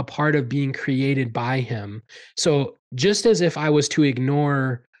is a part of being created by him. So just as if I was to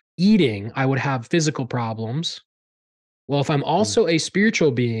ignore eating, I would have physical problems. Well, if I'm also a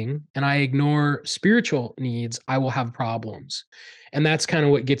spiritual being and I ignore spiritual needs, I will have problems. And that's kind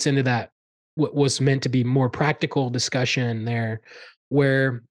of what gets into that, what was meant to be more practical discussion there,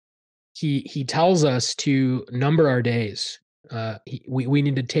 where he tells us to number our days. We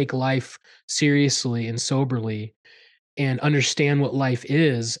need to take life seriously and soberly and understand what life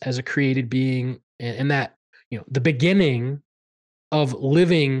is as a created being, and that the beginning of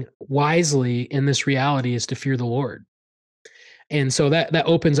living wisely in this reality is to fear the Lord. And so that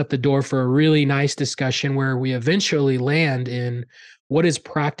opens up the door for a really nice discussion where we eventually land in what is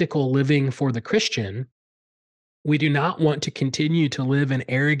practical living for the Christian. We do not want to continue to live in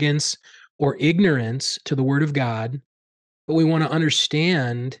arrogance or ignorance to the word of God, but we want to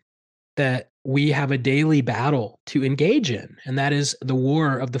understand that we have a daily battle to engage in, and that is the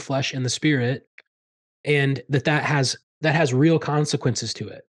war of the flesh and the spirit, and that has real consequences to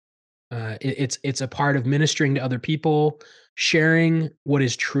it. It's a part of ministering to other people, sharing what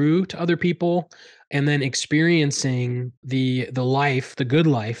is true to other people, and then experiencing the good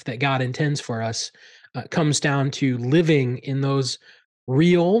life that God intends for us. Comes down to living in those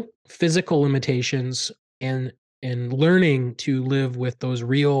real physical limitations, and learning to live with those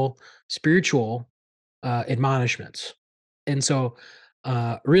real spiritual admonishments. And so,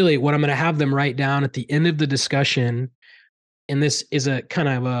 really, what I'm going to have them write down at the end of the discussion, and this is a kind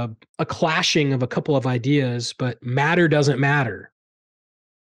of a clashing of a couple of ideas, but matter doesn't matter.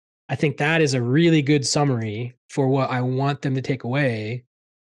 I think that is a really good summary for what I want them to take away,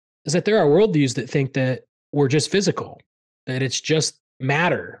 is that there are worldviews that think that we're just physical, that it's just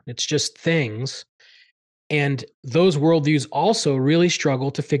matter, it's just things. And those worldviews also really struggle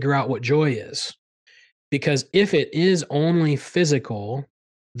to figure out what joy is. Because if it is only physical,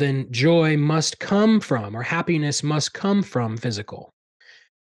 then joy must come from, or happiness must come from physical.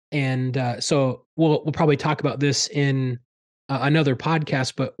 And so we'll probably talk about this in another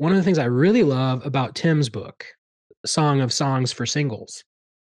podcast. But one of the things I really love about Tim's book, Song of Songs for Singles,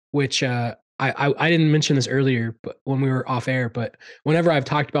 which I didn't mention this earlier, but when we were off air, but whenever I've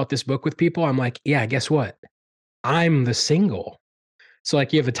talked about this book with people, I'm like, yeah, guess what? I'm the single. So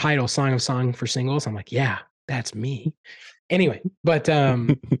like, you have a title, Song for Singles. I'm like, yeah, that's me. Anyway, but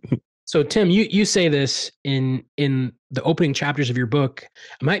so Tim, you say this in the opening chapters of your book.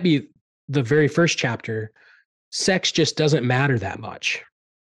 It might be the very first chapter. Sex just doesn't matter that much.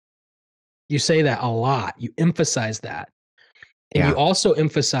 You say that a lot. You emphasize that. And you also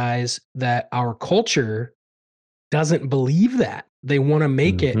emphasize that our culture doesn't believe that. They want to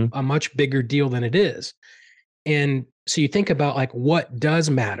make it a much bigger deal than it is. And so you think about like, what does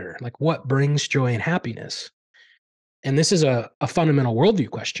matter? Like, what brings joy and happiness? And this is a fundamental worldview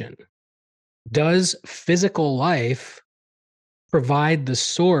question. Does physical life provide the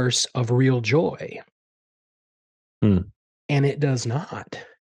source of real joy? And it does not.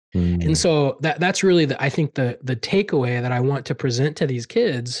 And so that's really I think the takeaway that I want to present to these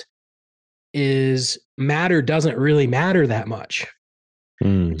kids is matter doesn't really matter that much.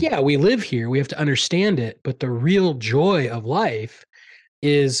 Yeah, we live here, we have to understand it, but the real joy of life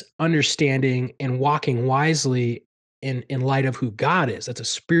is understanding and walking wisely in light of who God is. That's a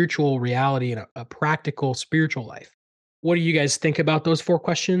spiritual reality and a practical spiritual life. What do you guys think about those 4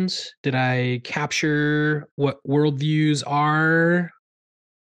 questions? Did I capture what worldviews are?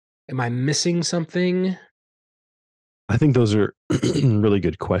 Am I missing something? I think those are really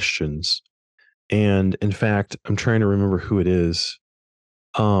good questions. And in fact, I'm trying to remember who it is.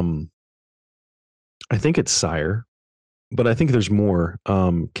 I think it's Sire, but I think there's more.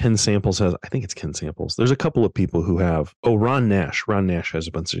 Ken Samples has, I think it's Ken Samples. There's a couple of people who have, Ron Nash. Ron Nash has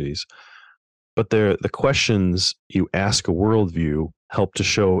a bunch of these. But the questions you ask a worldview help to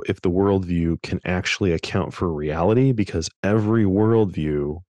show if the worldview can actually account for reality, because every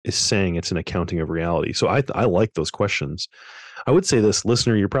worldview is saying it's an accounting of reality. So I like those questions. I would say this,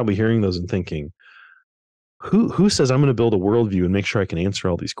 listener, you're probably hearing those and thinking, who says I'm going to build a worldview and make sure I can answer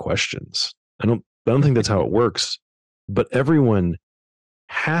all these questions? I don't think that's how it works. But everyone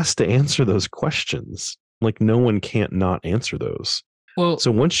has to answer those questions. Like no one can't not answer those. Well,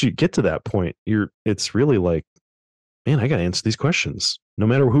 So once you get to that point, it's really like, man, I got to answer these questions no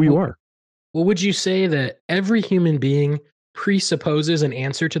matter who you are. well, would you say that every human being presupposes an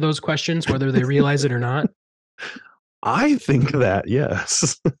answer to those questions, whether they realize it or not? I think that,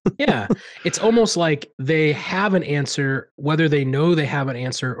 yes. Yeah. It's almost like they have an answer, whether they know they have an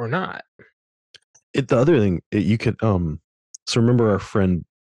answer or not. The other thing you could, so remember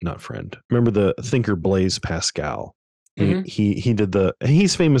remember the thinker Blaise Pascal. Mhm. He did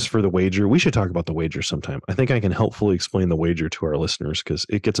he's famous for the wager. We should talk about the wager sometime. I think I can helpfully explain the wager to our listeners because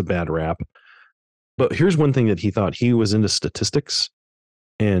it gets a bad rap. But here's one thing that he thought. He was into statistics,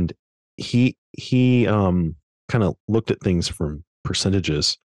 and he kind of looked at things from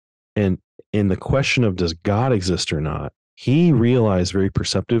percentages. And in the question of does God exist or not, he realized very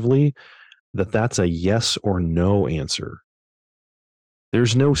perceptively that that's a yes or no answer.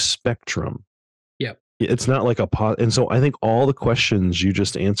 There's no spectrum. Yep. It's not like and so I think all the questions you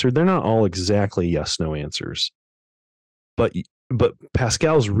just answered, they're not all exactly yes, no answers. But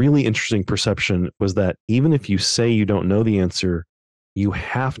Pascal's really interesting perception was that even if you say you don't know the answer, you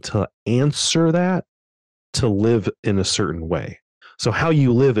have to answer that to live in a certain way. So how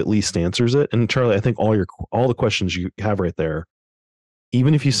you live at least answers it. And Charlie, I think all the questions you have right there,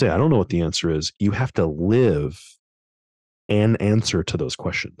 even if you say I don't know what the answer is, you have to live an answer to those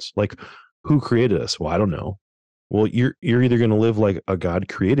questions. Like, who created us? Well, I don't know. Well, you're either going to live like a God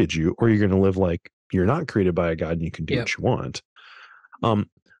created you, or you're going to live like you're not created by a God and you can do what you want. I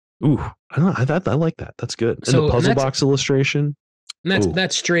like that. That's good. And the puzzle box illustration. And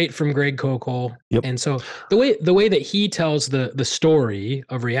that's straight from Greg Koukl. Yep. And so the way that he tells the story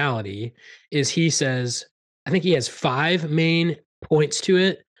of reality is he says, I think he has 5 main points to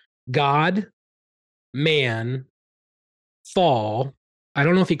it: God, man, fall. I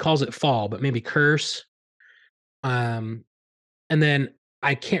don't know if he calls it fall, but maybe curse. And then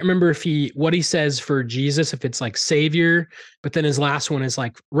I can't remember what he says for Jesus, if it's like savior, but then his last one is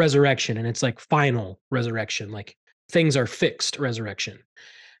like resurrection, and it's like final resurrection, like things are fixed resurrection.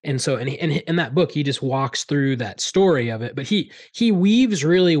 And so, and in that book, he just walks through that story of it, but he weaves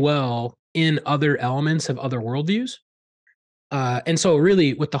really well in other elements of other worldviews. And so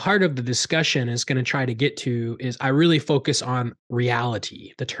really what the heart of the discussion is going to try to get to is I really focus on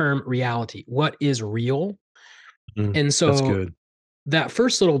reality, the term reality. What is real? And so that's good. That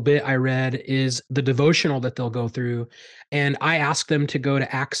first little bit I read is the devotional that they'll go through. And I ask them to go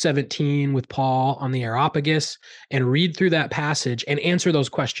to Acts 17 with Paul on the Areopagus and read through that passage and answer those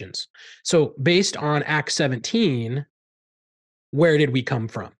questions. So based on Acts 17, where did we come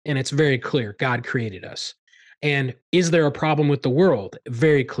from? And it's very clear, God created us. And is there a problem with the world?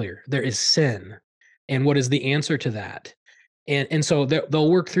 Very clear. There is sin. And what is the answer to that? And so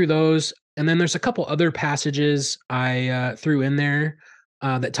they'll work through those. And then there's a couple other passages I threw in there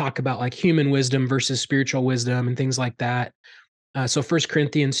that talk about like human wisdom versus spiritual wisdom and things like that. So 1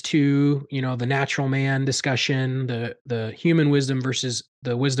 Corinthians 2, the natural man discussion, the human wisdom versus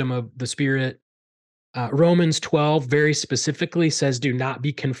the wisdom of the spirit. Romans 12 very specifically says, do not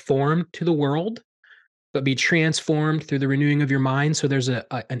be conformed to the world, but be transformed through the renewing of your mind. So there's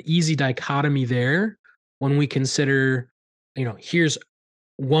an easy dichotomy there when we consider, here's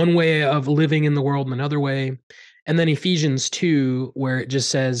one way of living in the world and another way. And then Ephesians 2, where it just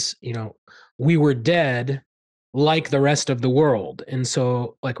says, we were dead like the rest of the world. And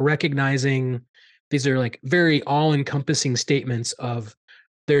so like recognizing these are like very all-encompassing statements of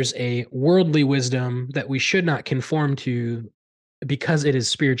there's a worldly wisdom that we should not conform to because it is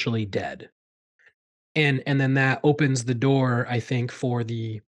spiritually dead. And then that opens the door, I think, for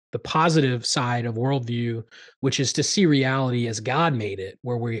the positive side of worldview, which is to see reality as God made it,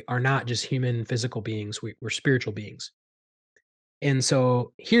 where we are not just human physical beings, we're spiritual beings. And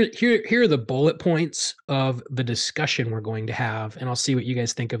so here are the bullet points of the discussion we're going to have, and I'll see what you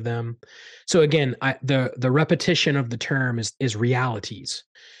guys think of them. So again, the repetition of the term is realities.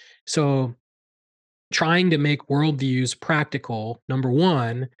 So trying to make worldviews practical. Number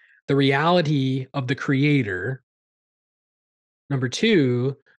one, the reality of the creator. Number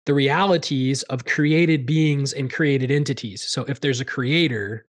two, the realities of created beings and created entities. So if there's a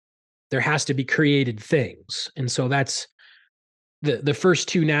creator, there has to be created things. And so that's the first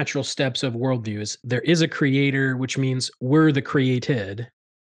two natural steps of worldview is there is a creator, which means we're the created.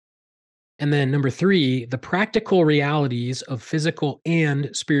 And then number three, the practical realities of physical and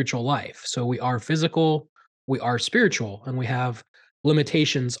spiritual life. So we are physical, we are spiritual, and we have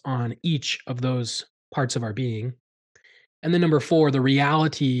limitations on each of those parts of our being. And then number four, the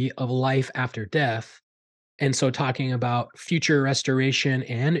reality of life after death. And so talking about future restoration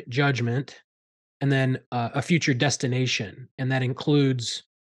and judgment, and then a future destination. And that includes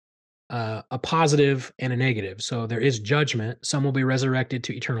a positive and a negative. So there is judgment. Some will be resurrected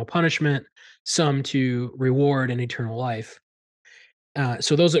to eternal punishment, some to reward and eternal life.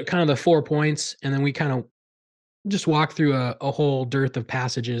 So those are kind of the 4 points. And then we kind of just walk through a whole dearth of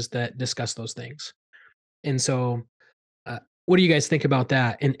passages that discuss those things. And so, what do you guys think about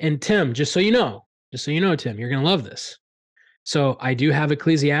that? And Tim, just so you know, Tim, you're going to love this. So I do have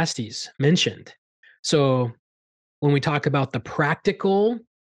Ecclesiastes mentioned. So when we talk about the practical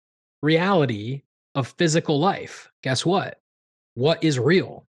reality of physical life, guess what? What is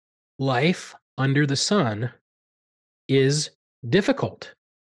real? Life under the sun is difficult.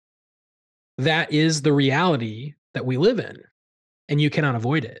 That is the reality that we live in, and you cannot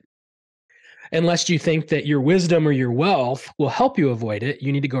avoid it. Unless you think that your wisdom or your wealth will help you avoid it,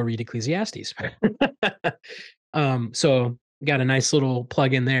 you need to go read Ecclesiastes. So got a nice little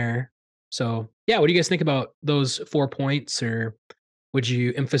plug in there. So yeah, what do you guys think about those 4 points, or would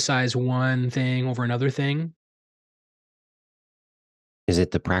you emphasize one thing over another thing? Is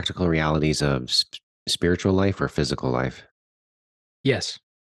it the practical realities of spiritual life or physical life? Yes.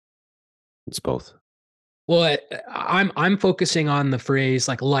 It's both. Well, I'm focusing on the phrase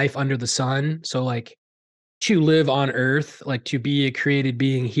like life under the sun. So like to live on earth, like to be a created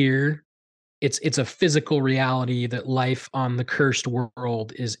being here, it's a physical reality that life on the cursed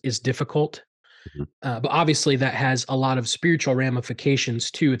world is difficult. Mhm. But obviously that has a lot of spiritual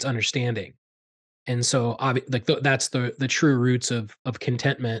ramifications to its understanding. And so that's the true roots of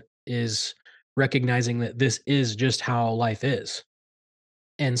contentment, is recognizing that this is just how life is.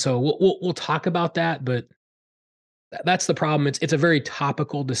 And so we'll talk about that, but that's the problem. It's a very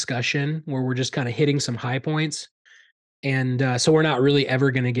topical discussion where we're just kind of hitting some high points. And so we're not really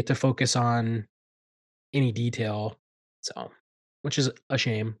ever going to get to focus on any detail. So, which is a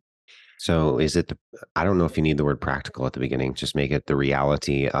shame. So is it I don't know if you need the word practical at the beginning. Just make it the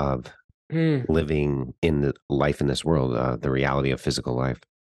reality of living in the life in this world, the reality of physical life.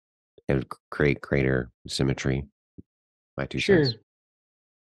 It would create greater symmetry. My 2 cents.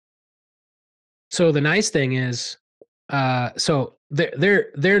 So the nice thing is, so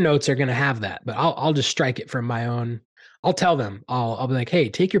their notes are going to have that, but I'll just strike it from my own. I'll tell them, I'll be like, hey,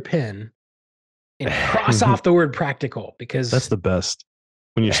 take your pen and cross off the word practical, because that's the best.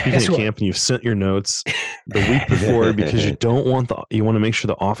 When you're speaking at camp and you've sent your notes the week before because you want to make sure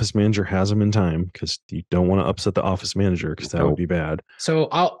the office manager has them in time, because you don't want to upset the office manager, because that would be bad. So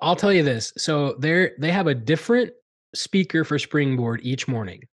I'll tell you this. So they have a different speaker for Springboard each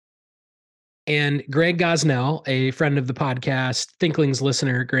morning. And Greg Gosnell, a friend of the podcast, Thinklings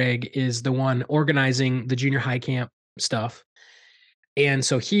listener, Greg is the one organizing the junior high camp stuff. And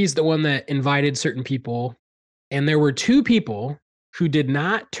so he's the one that invited certain people. And there were 2 people who did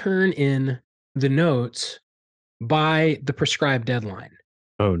not turn in the notes by the prescribed deadline.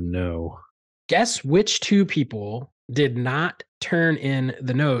 Oh, no. Guess which 2 people did not turn in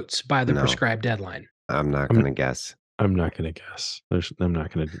the notes by the prescribed deadline? I'm not going to guess. I'm not going to guess. I'm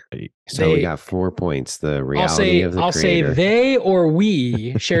not going to. So we got 4 points. The reality of the I'll creator. say they or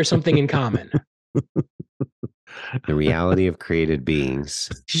we share something in common. The reality of created beings.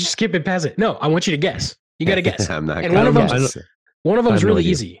 You just skip it past it. No, I want you to guess. You got to guess. I'm not. And one of them's really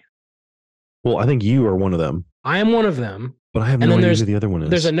easy. Well, I think you are one of them. I am one of them. But I have no idea who the other one is.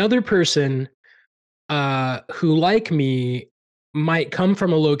 There's another person who, like me, might come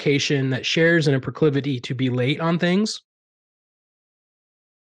from a location that shares in a proclivity to be late on things.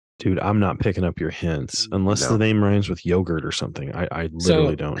 Dude, I'm not picking up your hints unless the name rhymes with yogurt or something. I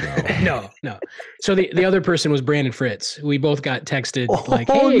literally don't know. No. So the other person was Brandon Fritz. We both got texted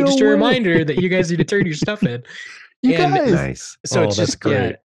hey, just a reminder that you guys need to turn your stuff in. Guys. Nice. So it's just great.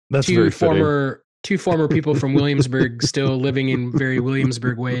 Yeah, that's two former people from Williamsburg still living in very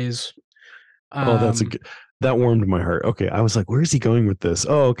Williamsburg ways. That's that warmed my heart. Okay, I was like, "Where's he going with this?"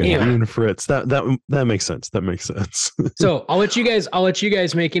 Oh, okay, Anyway. you and Fritz. That makes sense. That makes sense. So I'll let you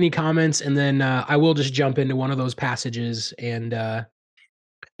guys make any comments, and then I will just jump into one of those passages and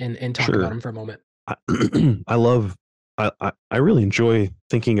talk about them for a moment. I love. I really enjoy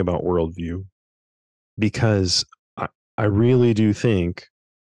thinking about worldview because I really do think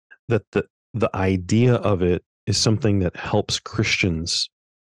that the idea of it is something that helps Christians.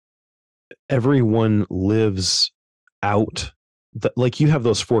 Everyone lives out like you have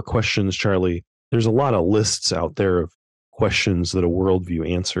those 4 questions, Charlie. There's a lot of lists out there of questions that a worldview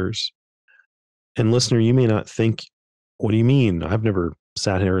answers. And listener, you may not think, what do you mean? I've never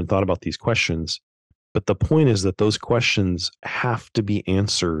sat here and thought about these questions. But the point is that those questions have to be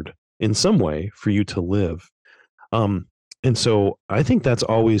answered in some way for you to live. And so I think that's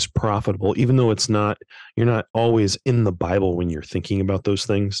always profitable, even though you're not always in the Bible when you're thinking about those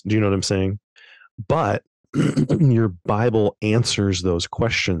things. Do you know what I'm saying? But your Bible answers those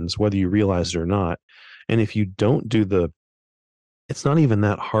questions, whether you realize it or not. And if you don't it's not even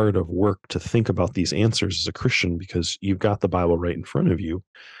that hard of work to think about these answers as a Christian because you've got the Bible right in front of you.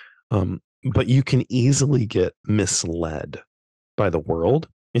 But you can easily get misled by the world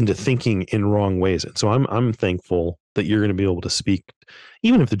into thinking in wrong ways. And so I'm thankful that you're going to be able to speak,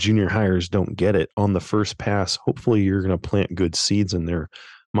 even if the junior hires don't get it on the first pass. Hopefully you're going to plant good seeds in their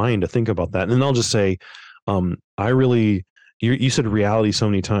mind to think about that. And then I'll just say, you said reality so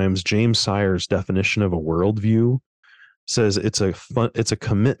many times. James Sire's definition of a worldview says it's a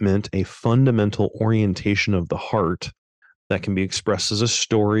commitment, a fundamental orientation of the heart that can be expressed as a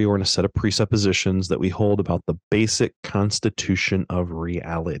story or in a set of presuppositions that we hold about the basic constitution of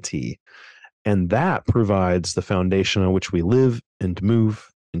reality. And that provides the foundation on which we live and move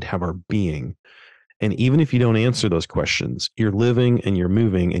and have our being. And even if you don't answer those questions, you're living and you're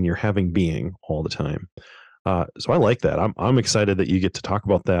moving and you're having being all the time. So I like that. I'm excited that you get to talk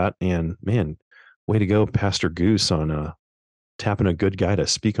about that. And man, way to go, Pastor Goose, on tapping a good guy to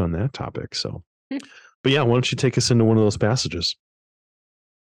speak on that topic. So, but yeah, why don't you take us into one of those passages?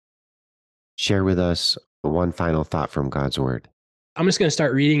 Share with us one final thought from God's word. I'm just going to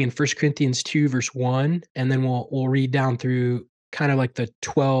start reading in 1 Corinthians 2, verse 1, and then we'll read down through kind of like the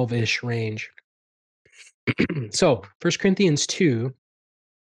 12-ish range. So 1 Corinthians 2,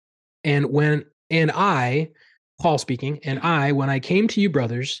 Paul speaking, and I, when I came to you,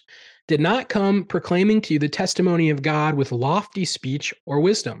 brothers, did not come proclaiming to you the testimony of God with lofty speech or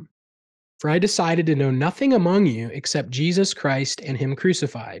wisdom. For I decided to know nothing among you except Jesus Christ and him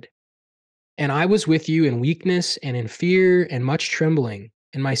crucified. And I was with you in weakness and in fear and much trembling.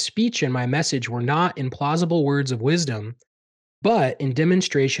 And my speech and my message were not in plausible words of wisdom, but in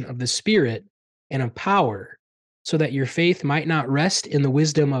demonstration of the Spirit and of power, so that your faith might not rest in the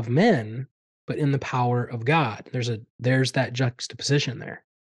wisdom of men, but in the power of God. There's that juxtaposition there.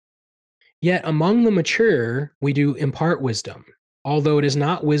 Yet among the mature, we do impart wisdom, although it is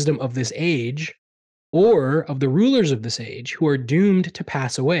not wisdom of this age or of the rulers of this age who are doomed to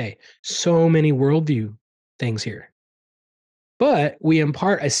pass away. So many worldview things here. But we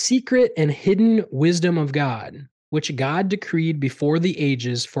impart a secret and hidden wisdom of God, which God decreed before the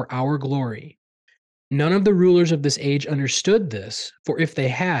ages for our glory. None of the rulers of this age understood this, for if they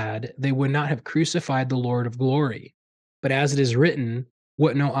had, they would not have crucified the Lord of glory. But as it is written,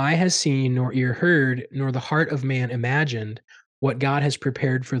 what no eye has seen, nor ear heard, nor the heart of man imagined, what God has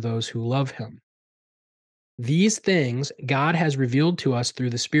prepared for those who love him. These things God has revealed to us through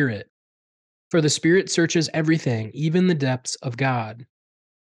the Spirit. For the Spirit searches everything, even the depths of God.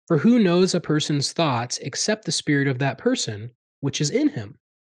 For who knows a person's thoughts except the spirit of that person, which is in him?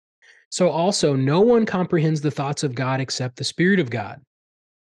 So also no one comprehends the thoughts of God except the Spirit of God.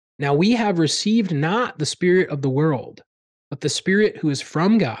 Now we have received not the spirit of the world, but the Spirit who is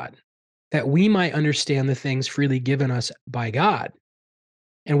from God, that we might understand the things freely given us by God.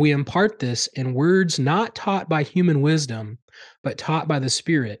 And we impart this in words not taught by human wisdom, but taught by the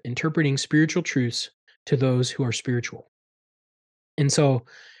Spirit, interpreting spiritual truths to those who are spiritual. And so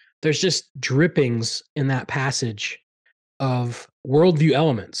there's just drippings in that passage of worldview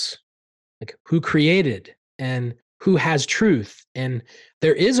elements, like who created and who has truth. And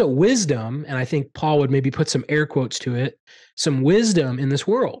there is a wisdom, and I think Paul would maybe put some air quotes to it, some wisdom in this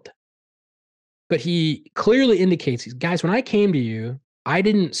world. But he clearly indicates, guys, when I came to you, I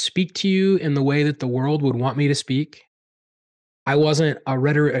didn't speak to you in the way that the world would want me to speak. I wasn't a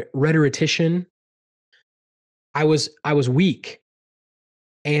rhetorician. I was weak.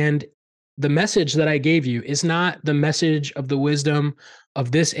 And the message that I gave you is not the message of the wisdom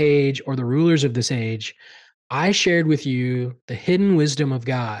of this age or the rulers of this age. I shared with you the hidden wisdom of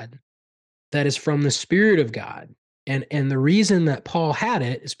God that is from the Spirit of God. And the reason that Paul had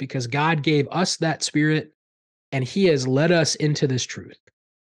it is because God gave us that Spirit, and he has led us into this truth.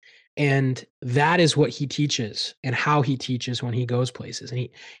 And that is what he teaches and how he teaches when he goes places. And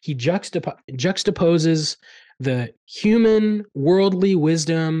he juxtaposes the human worldly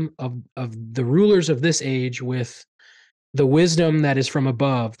wisdom of the rulers of this age with the wisdom that is from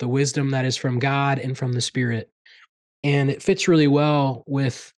above, the wisdom that is from God and from the Spirit. And it fits really well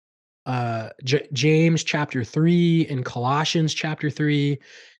with James chapter 3 and Colossians chapter 3,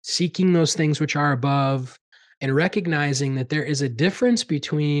 seeking those things which are above, and recognizing that there is a difference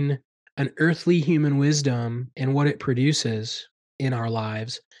between an earthly human wisdom and what it produces in our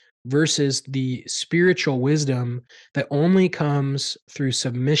lives versus the spiritual wisdom that only comes through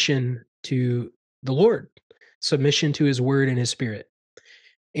submission to the Lord, submission to his word and his Spirit.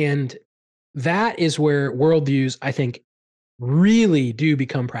 And that is where worldviews, I think, really do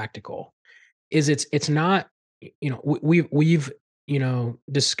become practical. Is it's not, we've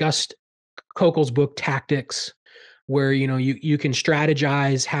discussed Kokel's book Tactics, where you can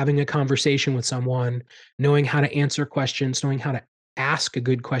strategize having a conversation with someone, knowing how to answer questions, knowing how to ask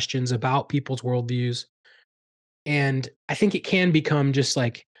good questions about people's worldviews. And I think it can become just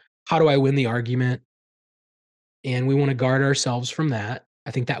like, how do I win the argument? And we want to guard ourselves from that.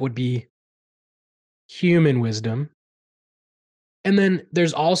 I think that would be human wisdom. And then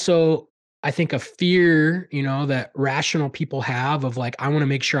there's also, I think, a fear, that rational people have of like, I want to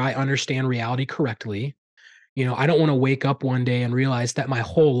make sure I understand reality correctly. I don't want to wake up one day and realize that my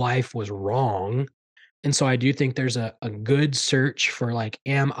whole life was wrong. And so I do think there's a good search for like,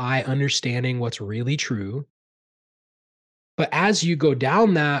 am I understanding what's really true? But as you go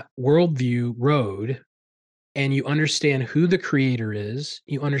down that worldview road and you understand who the creator is,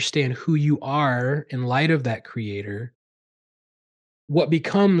 you understand who you are in light of that creator, what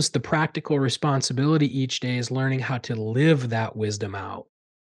becomes the practical responsibility each day is learning how to live that wisdom out.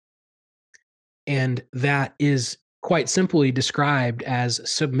 And that is quite simply described as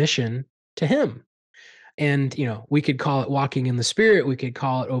submission to him. And, we could call it walking in the Spirit. We could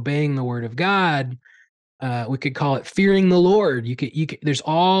call it obeying the word of God. We could call it fearing the Lord. You could, there's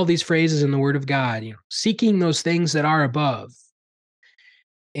all these phrases in the word of God, seeking those things that are above.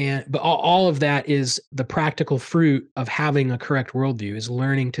 But all of that is the practical fruit of having a correct worldview, is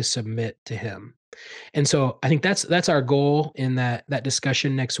learning to submit to him. And so I think that's our goal in that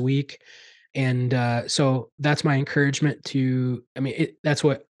discussion next week. And so that's my encouragement to, that's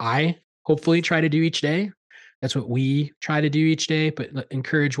what I hopefully try to do each day. That's what we try to do each day, but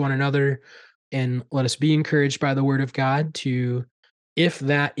encourage one another and let us be encouraged by the word of God to, if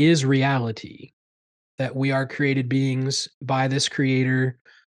that is reality, that we are created beings by this creator,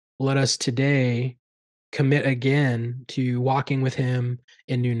 let us today commit again to walking with him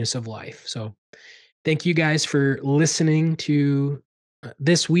in newness of life. So thank you guys for listening to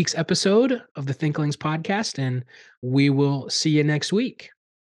this week's episode of the Thinklings podcast, and we will see you next week.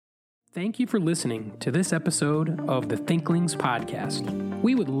 Thank you for listening to this episode of the Thinklings podcast.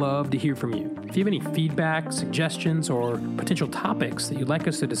 We would love to hear from you. If you have any feedback, suggestions, or potential topics that you'd like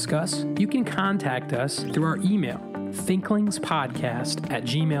us to discuss, you can contact us through our email,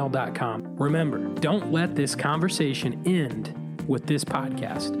 thinklingspodcast@gmail.com. Remember, don't let this conversation end with this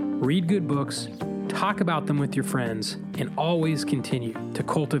podcast. Read good books, talk about them with your friends, and always continue to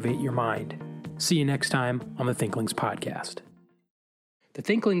cultivate your mind. See you next time on the Thinklings podcast. The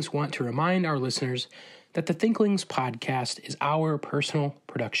Thinklings want to remind our listeners that the Thinklings podcast is our personal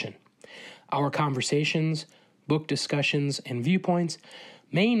production. Our conversations, book discussions, and viewpoints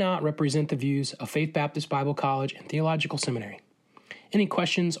may not represent the views of Faith Baptist Bible College and Theological Seminary. Any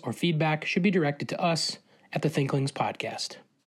questions or feedback should be directed to us at the Thinklings podcast.